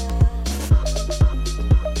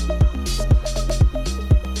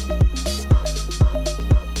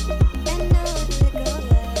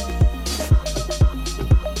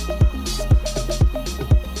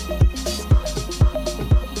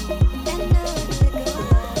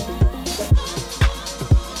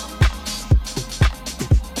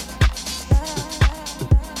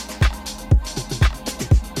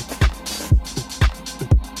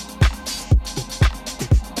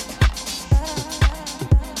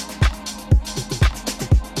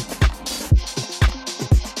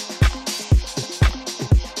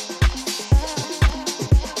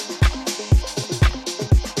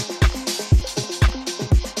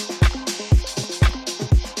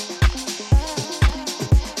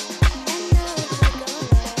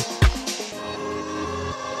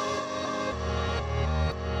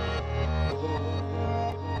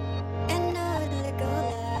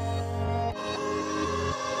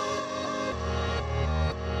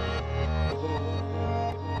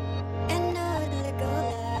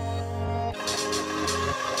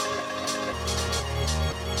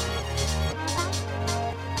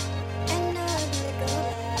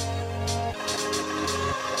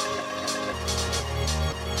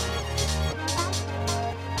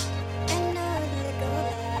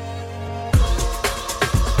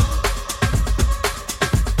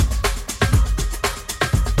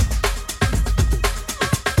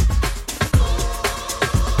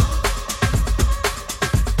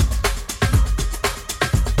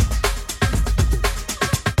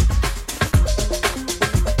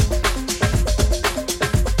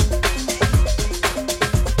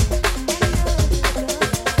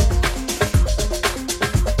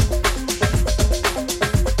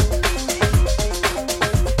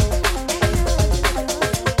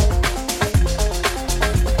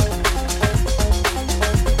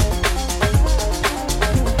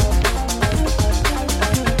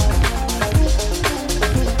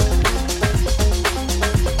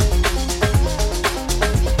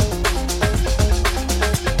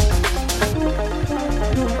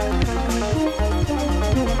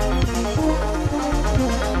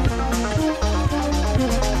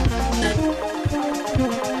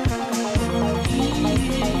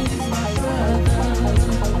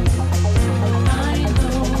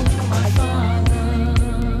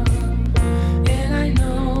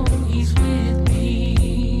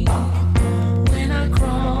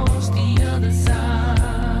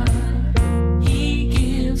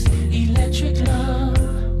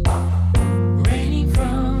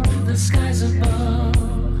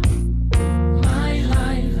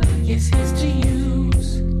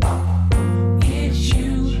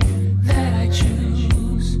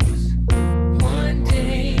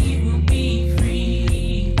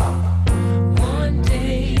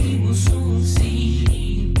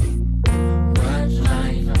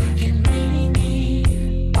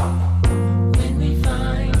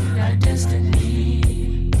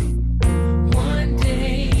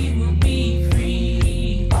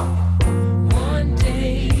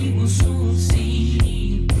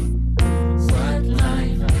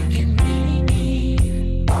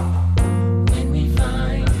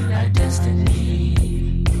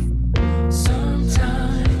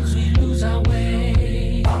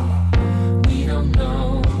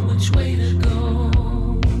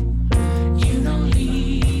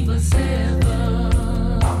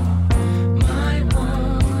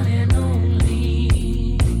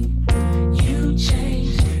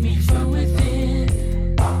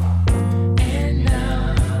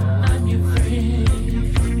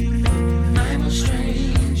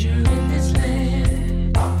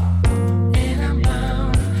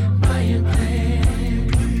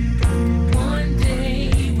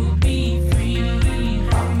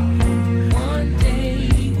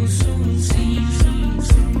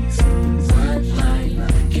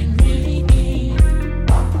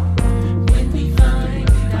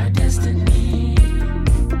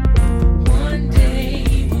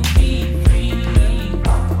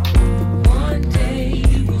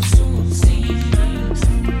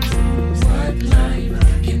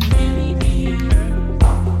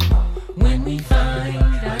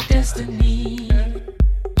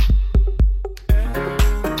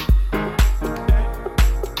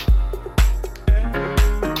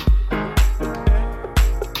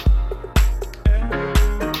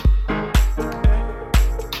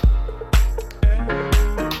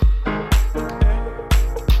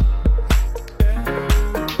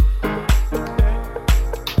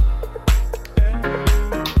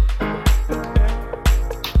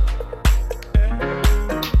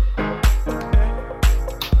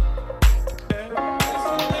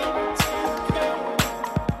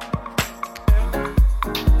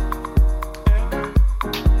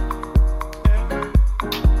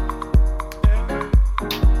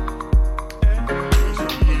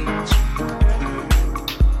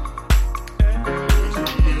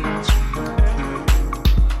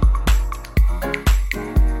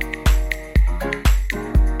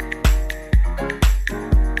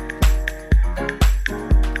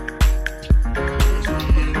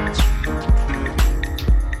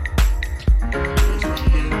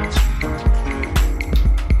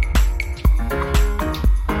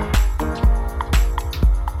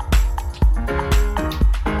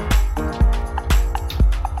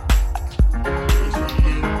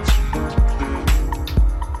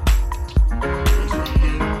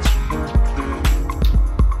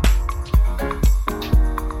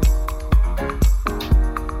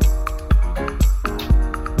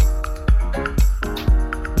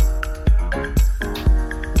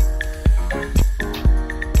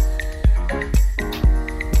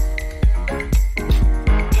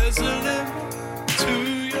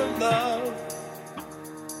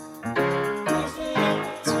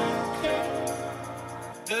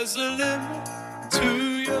 There's a limit to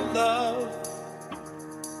your love.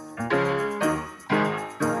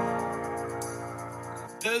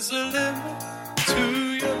 There's a limit to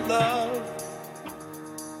your love.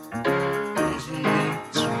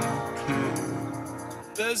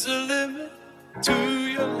 There's a limit to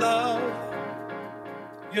your love.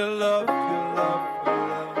 Your love, your love, your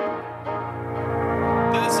love.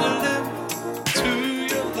 There's a limit to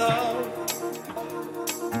your love.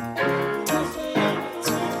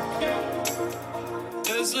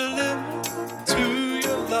 There's a limit to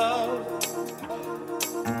your love.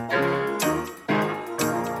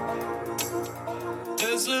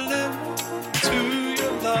 There's a limit to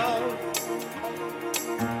your love.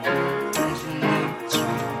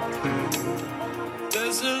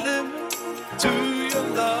 There's a limit to your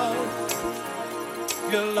love.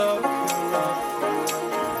 Your love.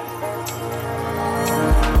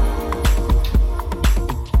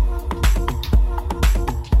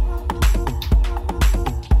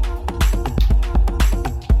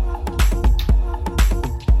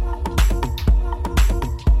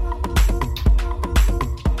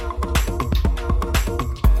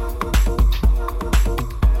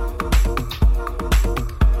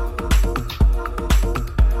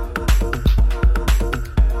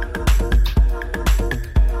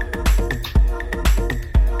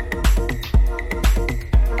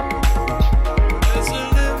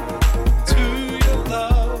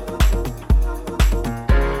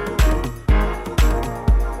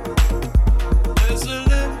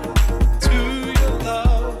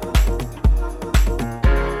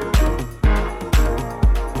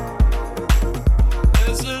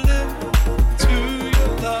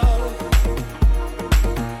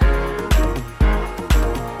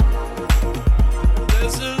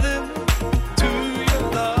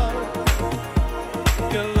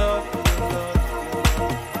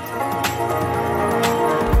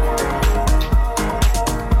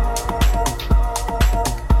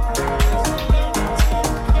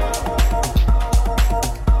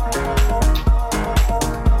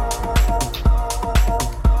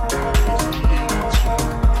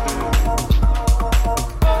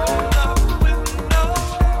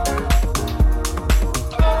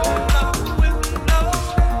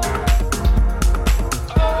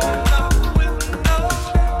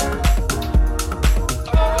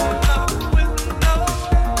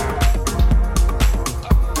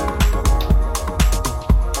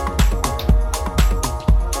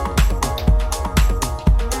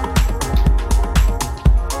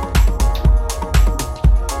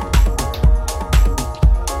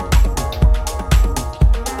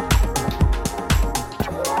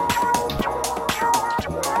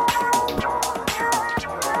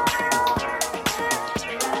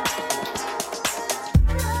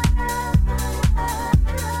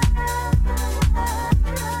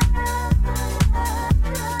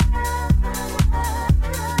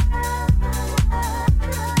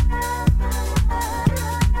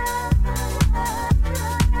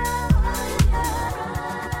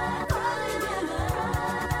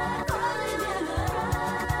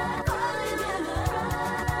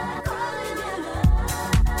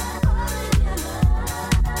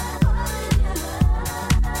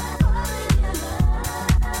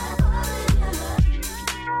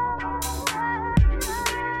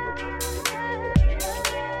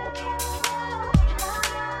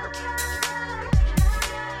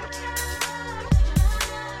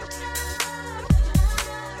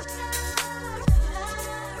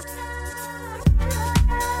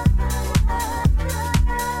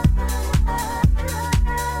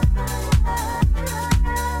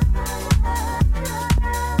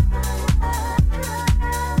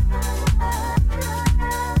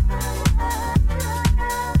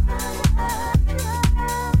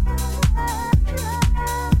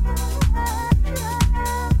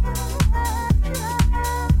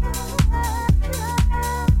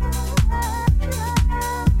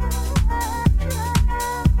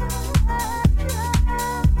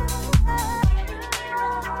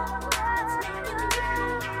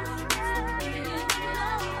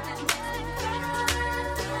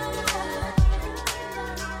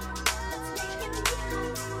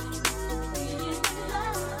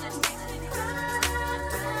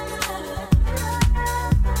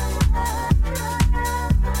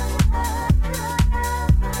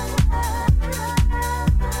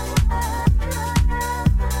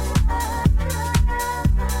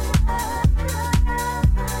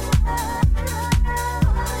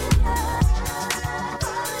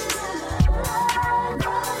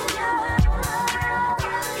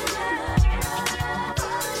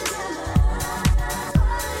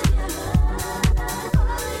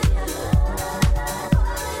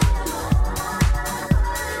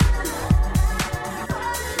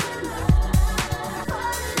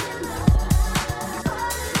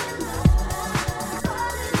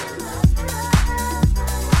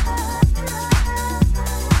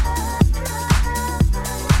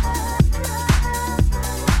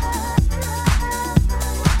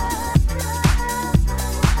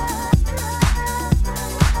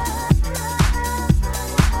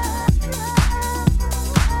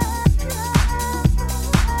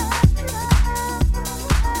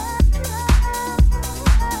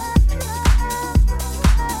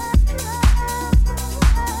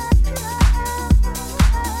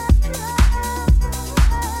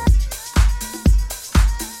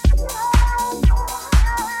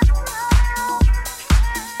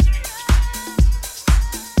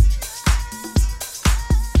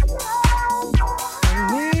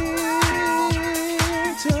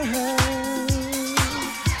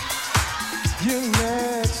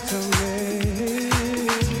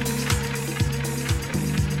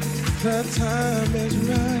 The time is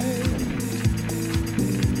right.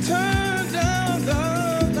 Turn down the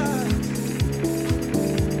lights.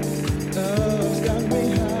 Love's got me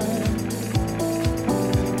high.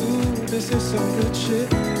 Ooh, this is some good shit.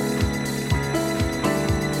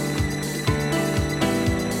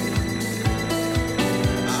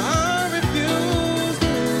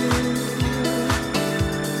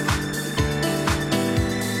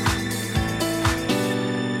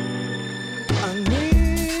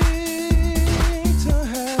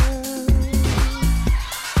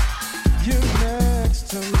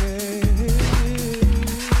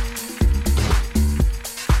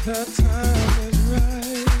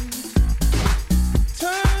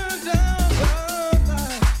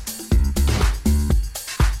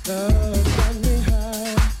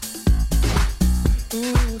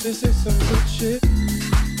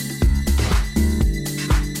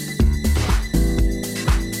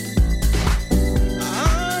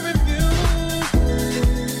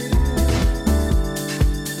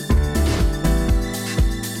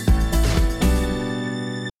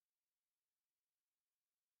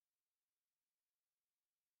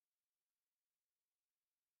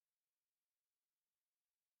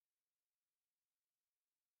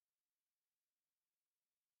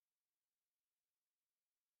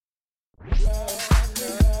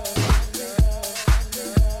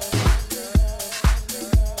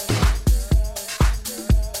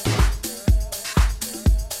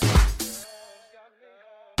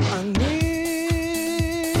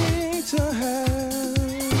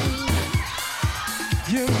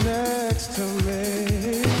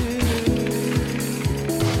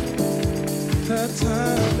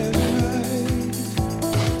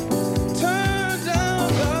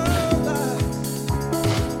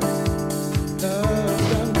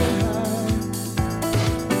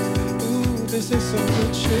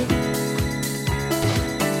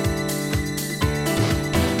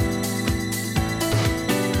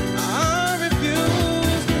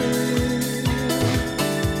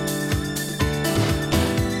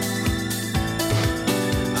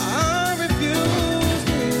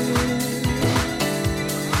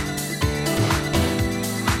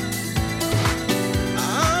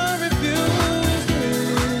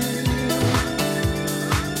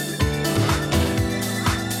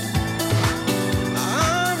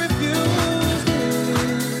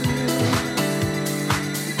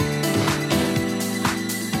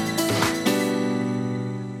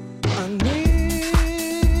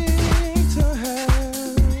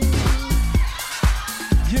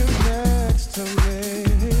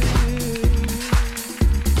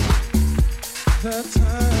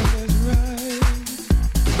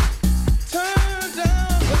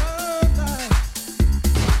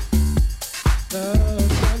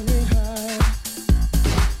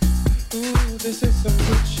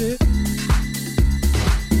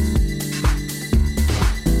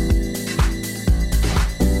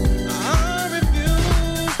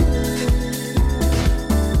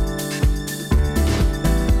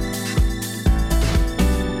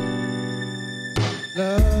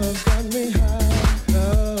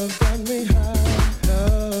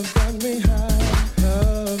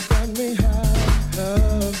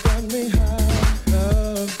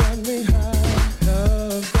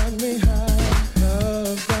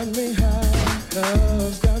 Got me high.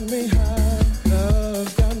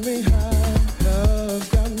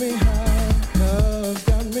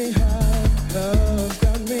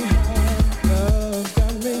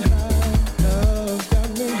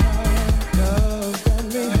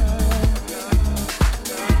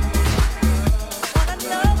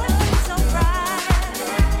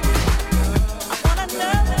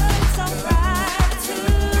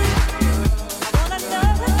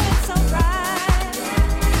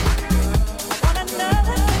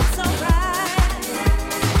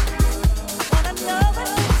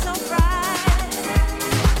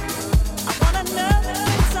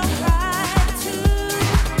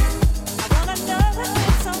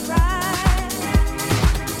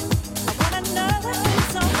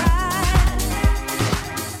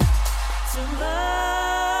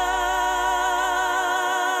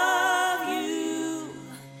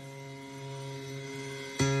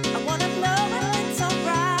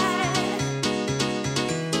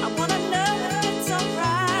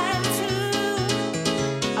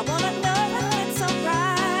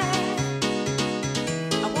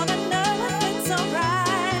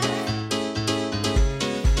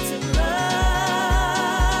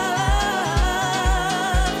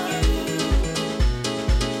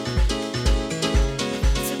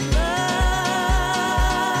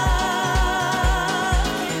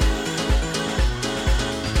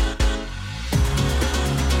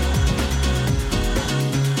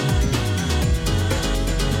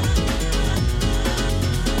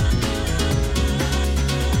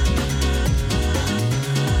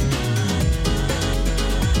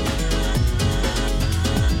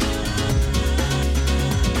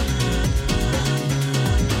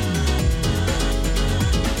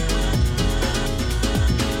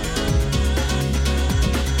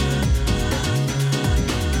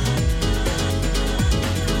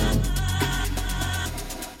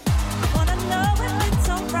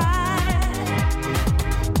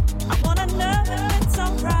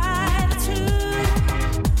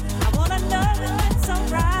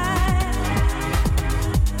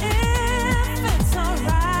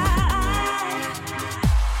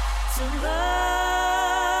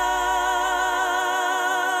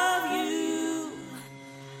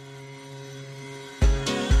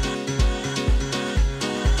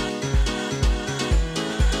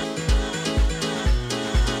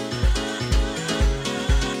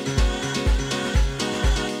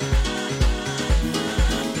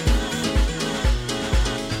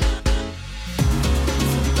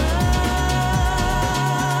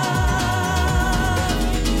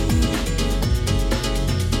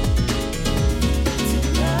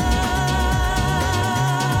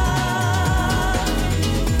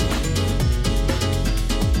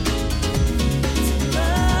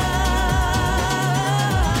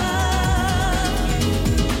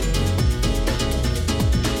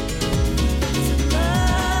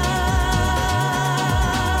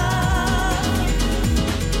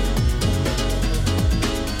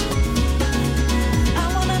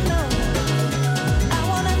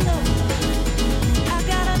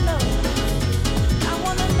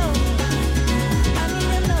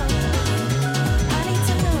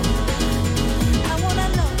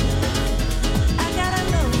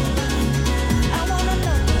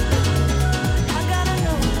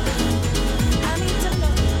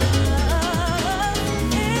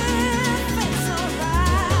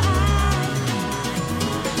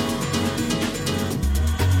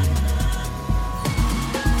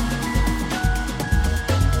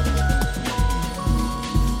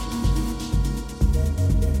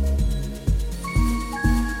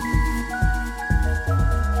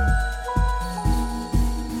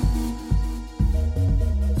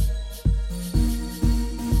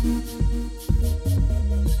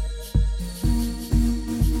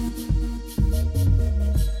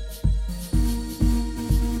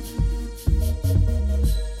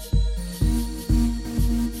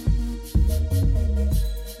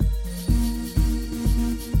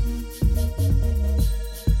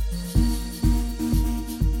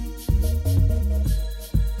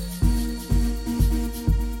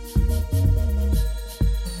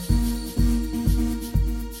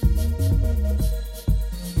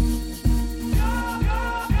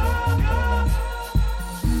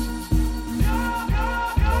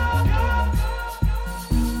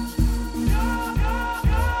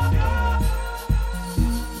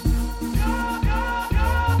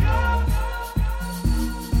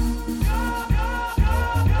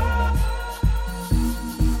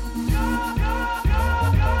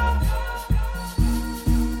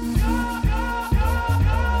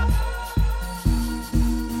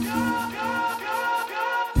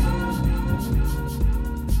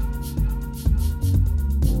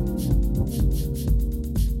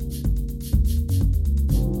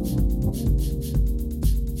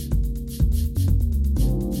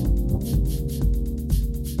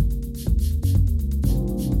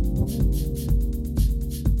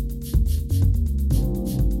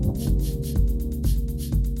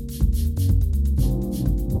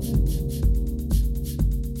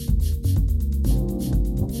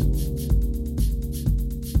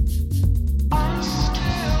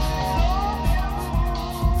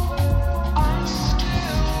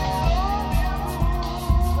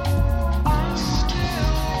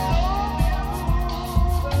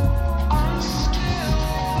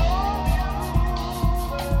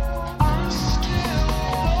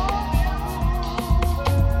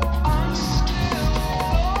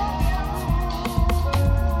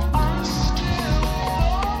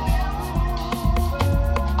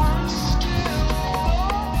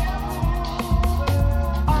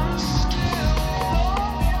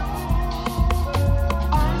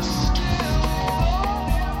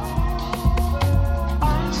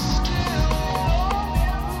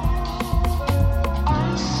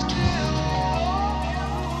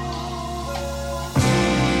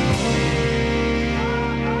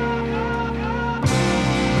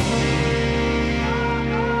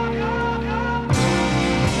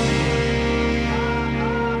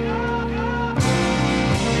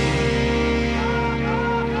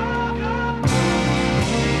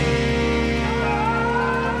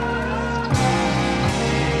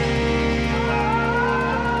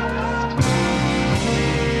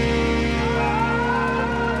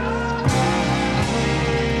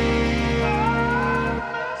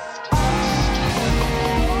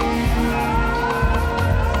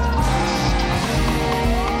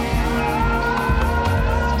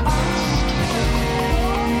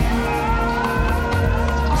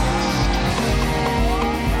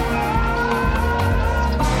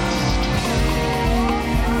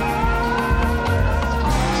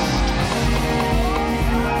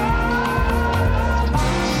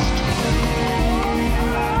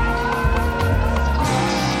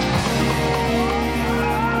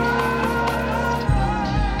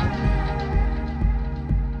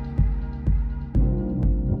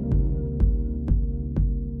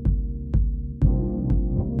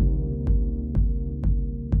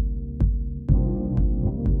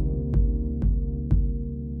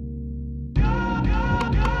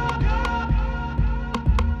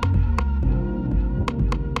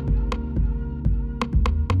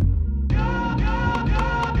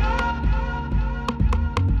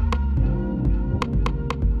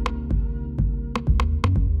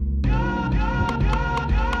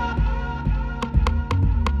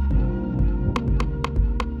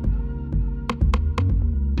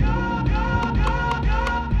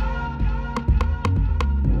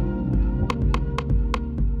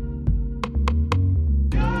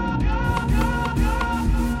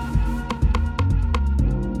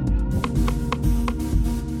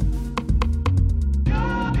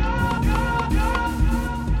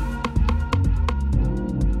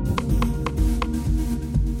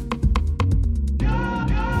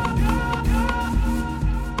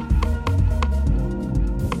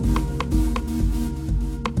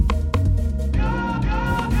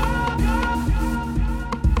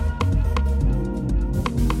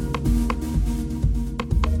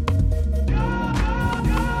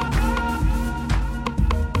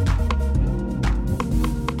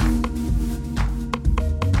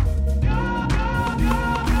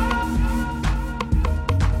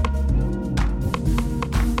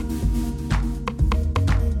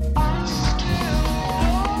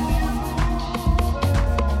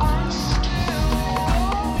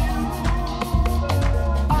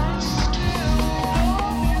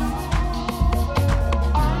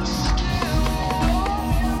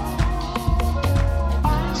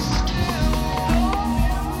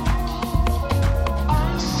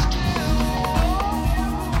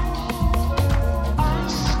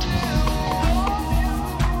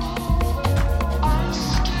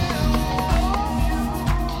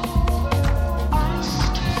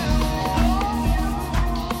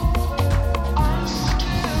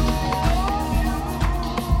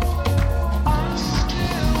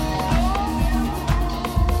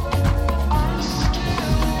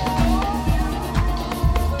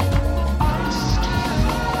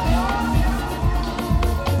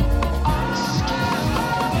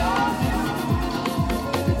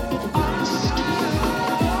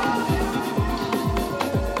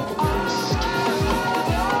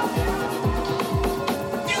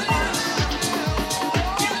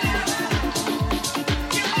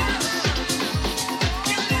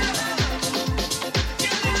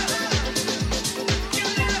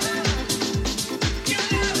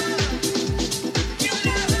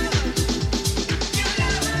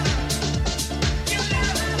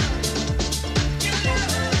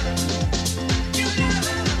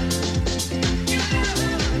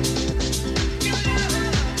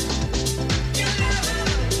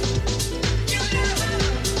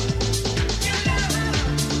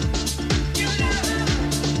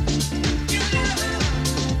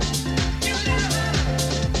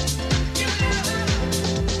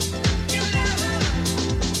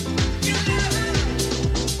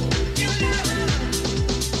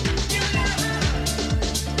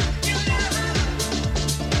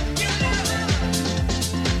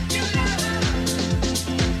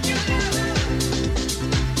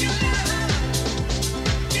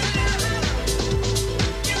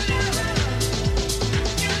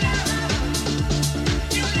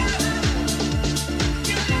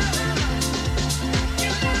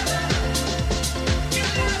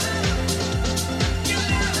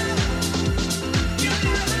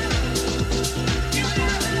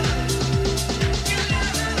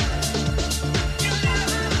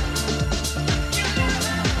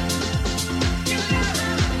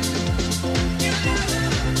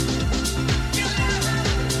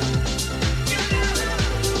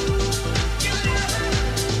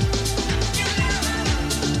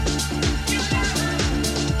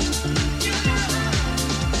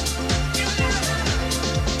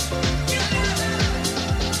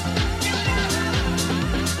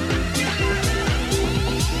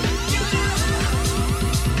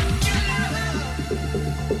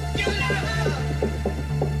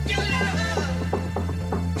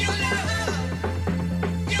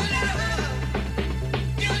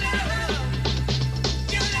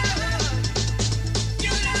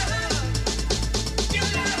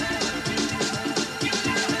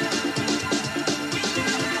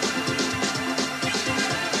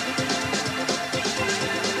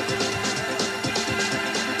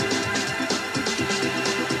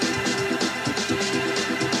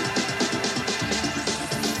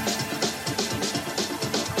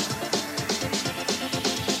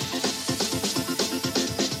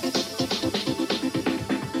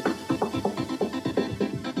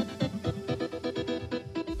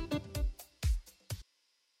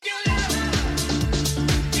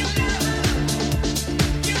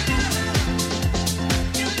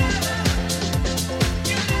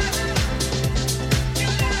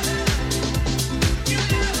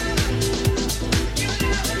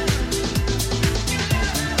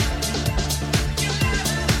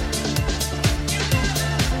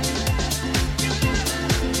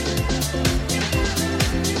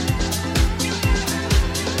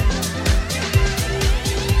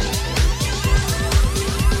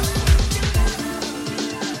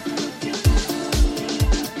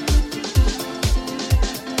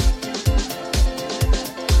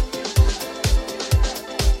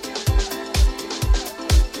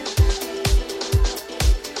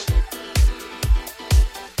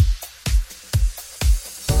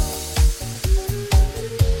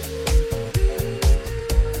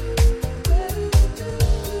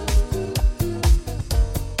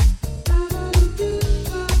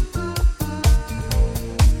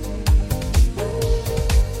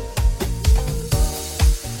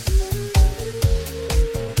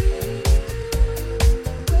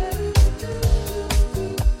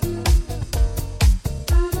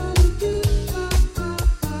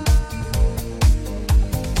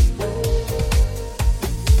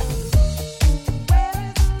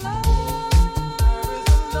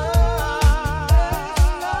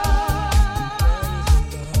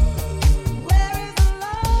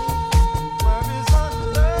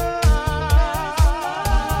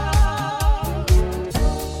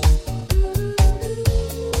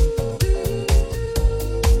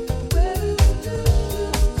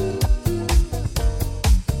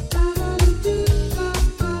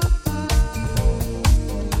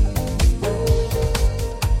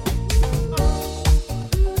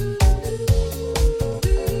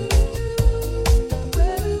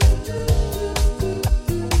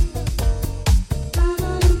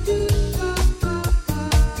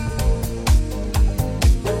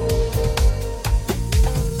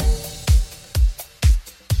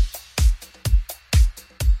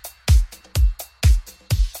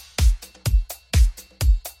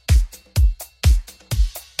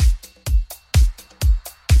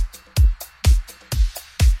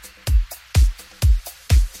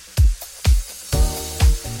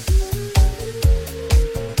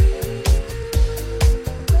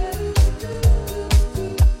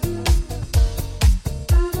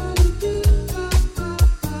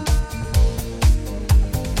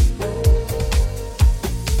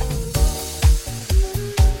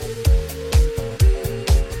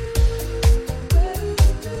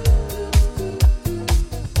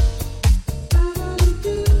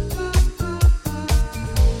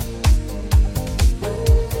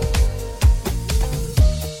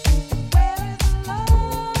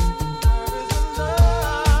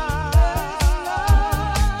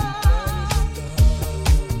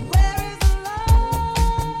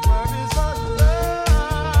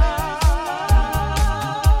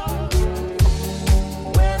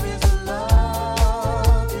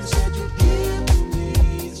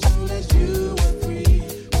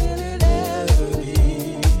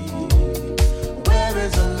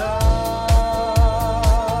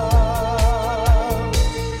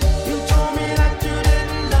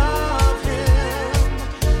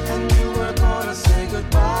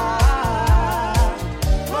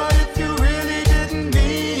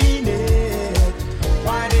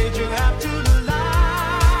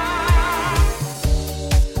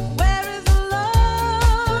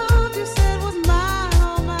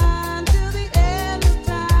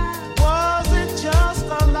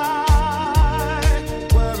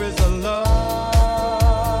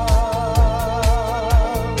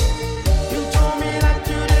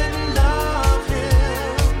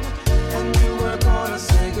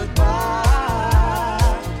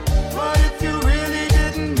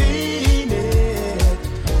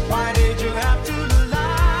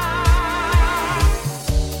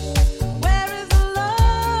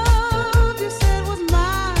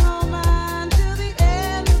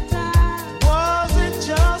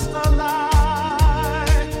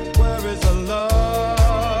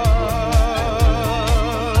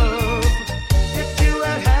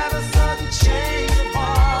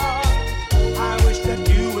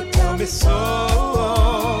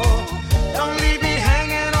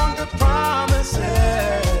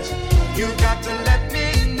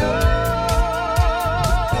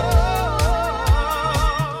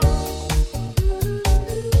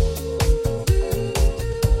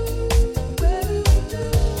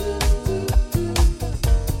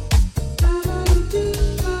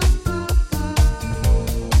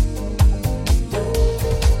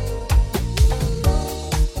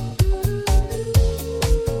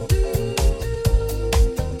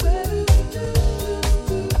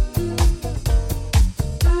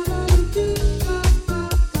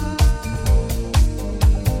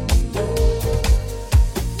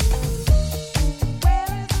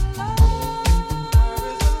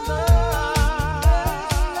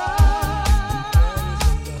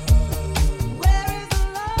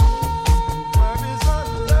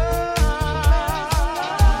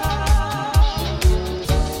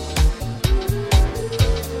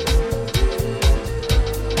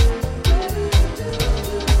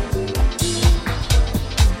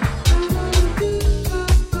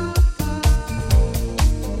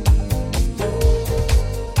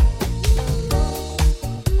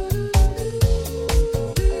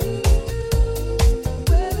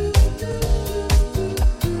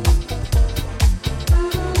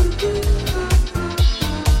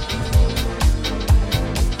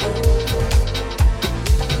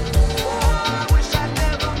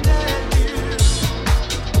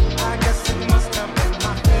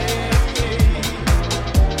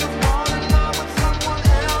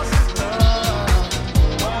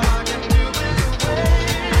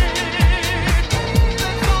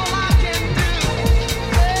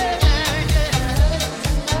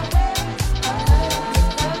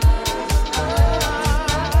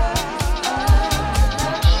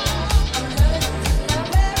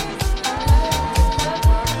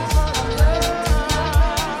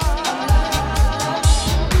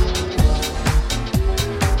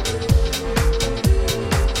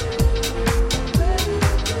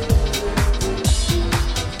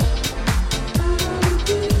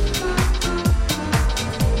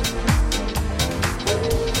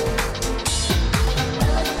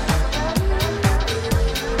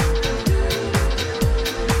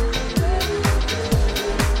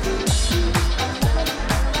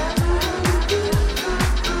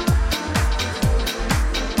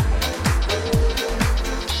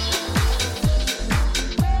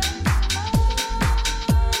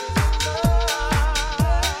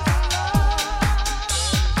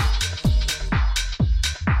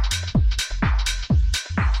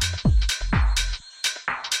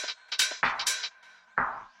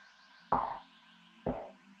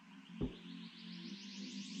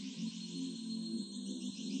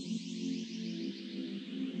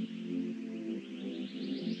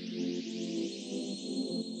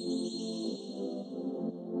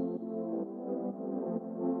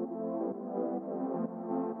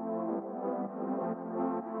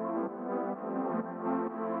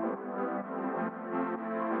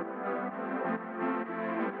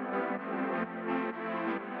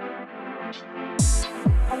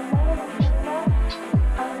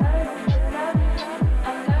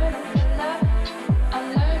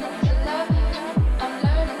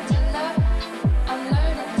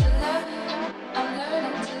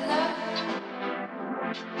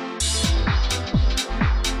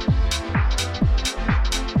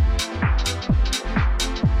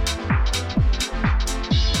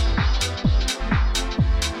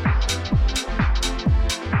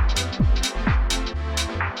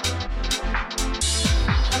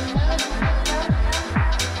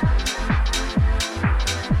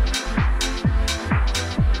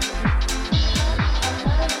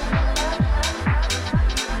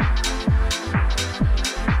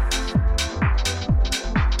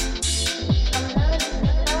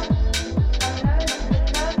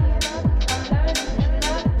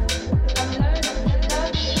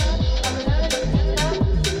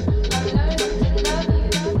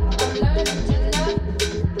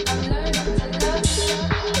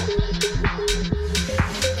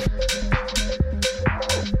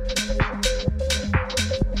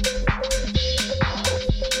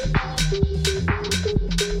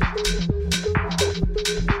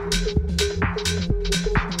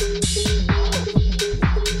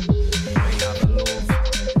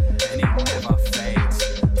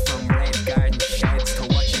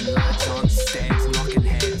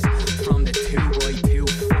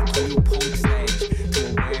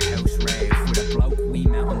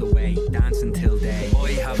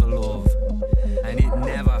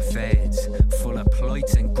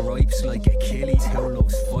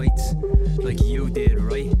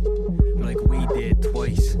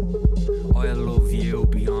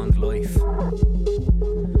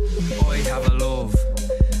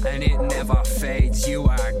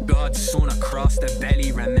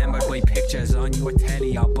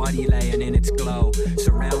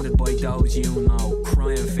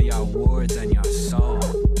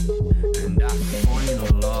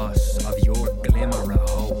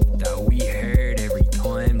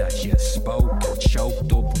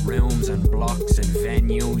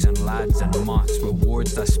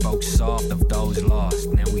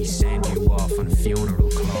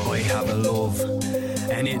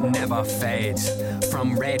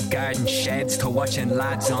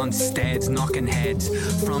 Lads on steads knocking heads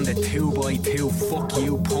from the 2x2 fuck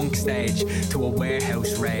you punk stage to a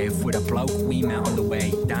warehouse rave with a bloke we met on the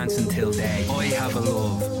way dancing till day. I have a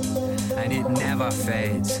love and it never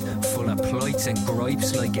fades, full of plights and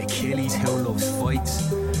gripes like Achilles who loves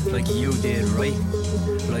fights, like you did, right?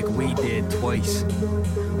 Like we did twice.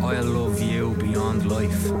 I love you beyond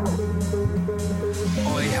life.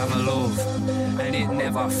 I have a love and it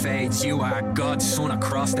never fades. You are God's son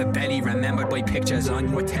across the belly, remembered by pictures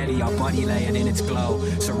on your telly, your body laying in its glow,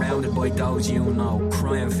 surrounded by those you know,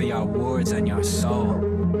 crying for your words and your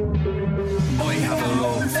soul. I have a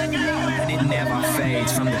love and it never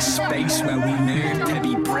fades, from the space where we learn to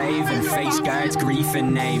be brave and face guards, grief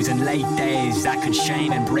and knaves and late days that could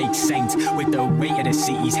shame and break saints with the weight of the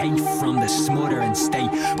city's hate from the smothering state.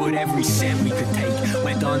 But every cent we could take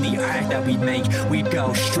went on the art that we'd make. We'd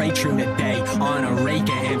go straight through the day on a rake of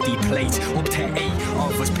empty plates, up to 8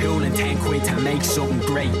 of us pulling 10 quid to make something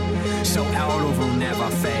great. So our love will never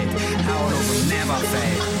fade, our love will never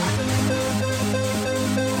fade.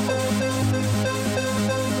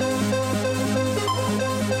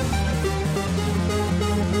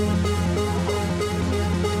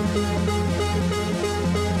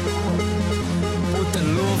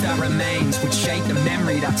 Remains would shape the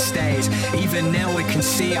memory that stays. Even now I can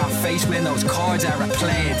see our face when those chords are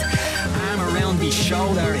replayed. Arm around me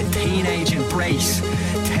shoulder in teenage embrace.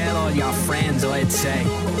 Tell all your friends, I'd say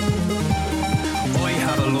I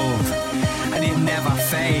have a love and it never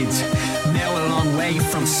fades. Now a long way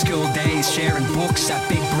from school days, sharing books at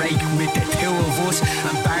Big Break with the two of us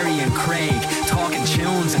and Barry and Craig, talking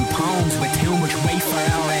tunes and poems with too much weight for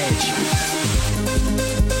our age.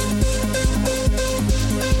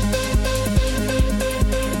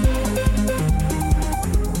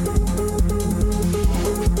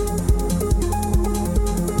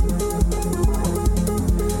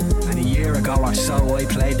 So I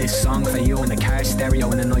played this song for you in the car stereo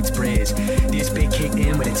in the night's breeze. This bit kicked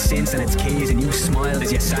in with its synths and its keys, and you smiled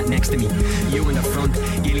as you sat next to me. You in the front,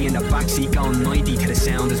 Gilly in the backseat going 90 to the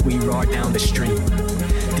sound as we roared down the street.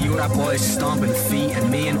 The other boys stomping feet and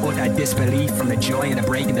me in utter disbelief from the joy and the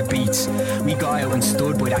breaking the beats. We got out and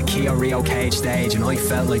stood by that Kia Rio cage stage, and I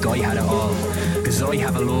felt like I had it all. Cause I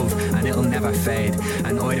have a love and it'll never fade,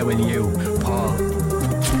 and either will you, Paul.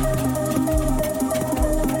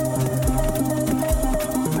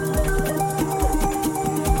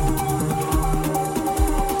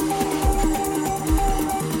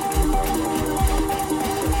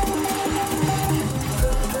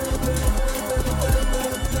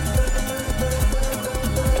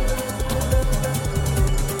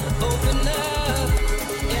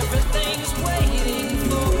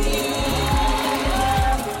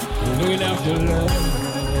 looking after love.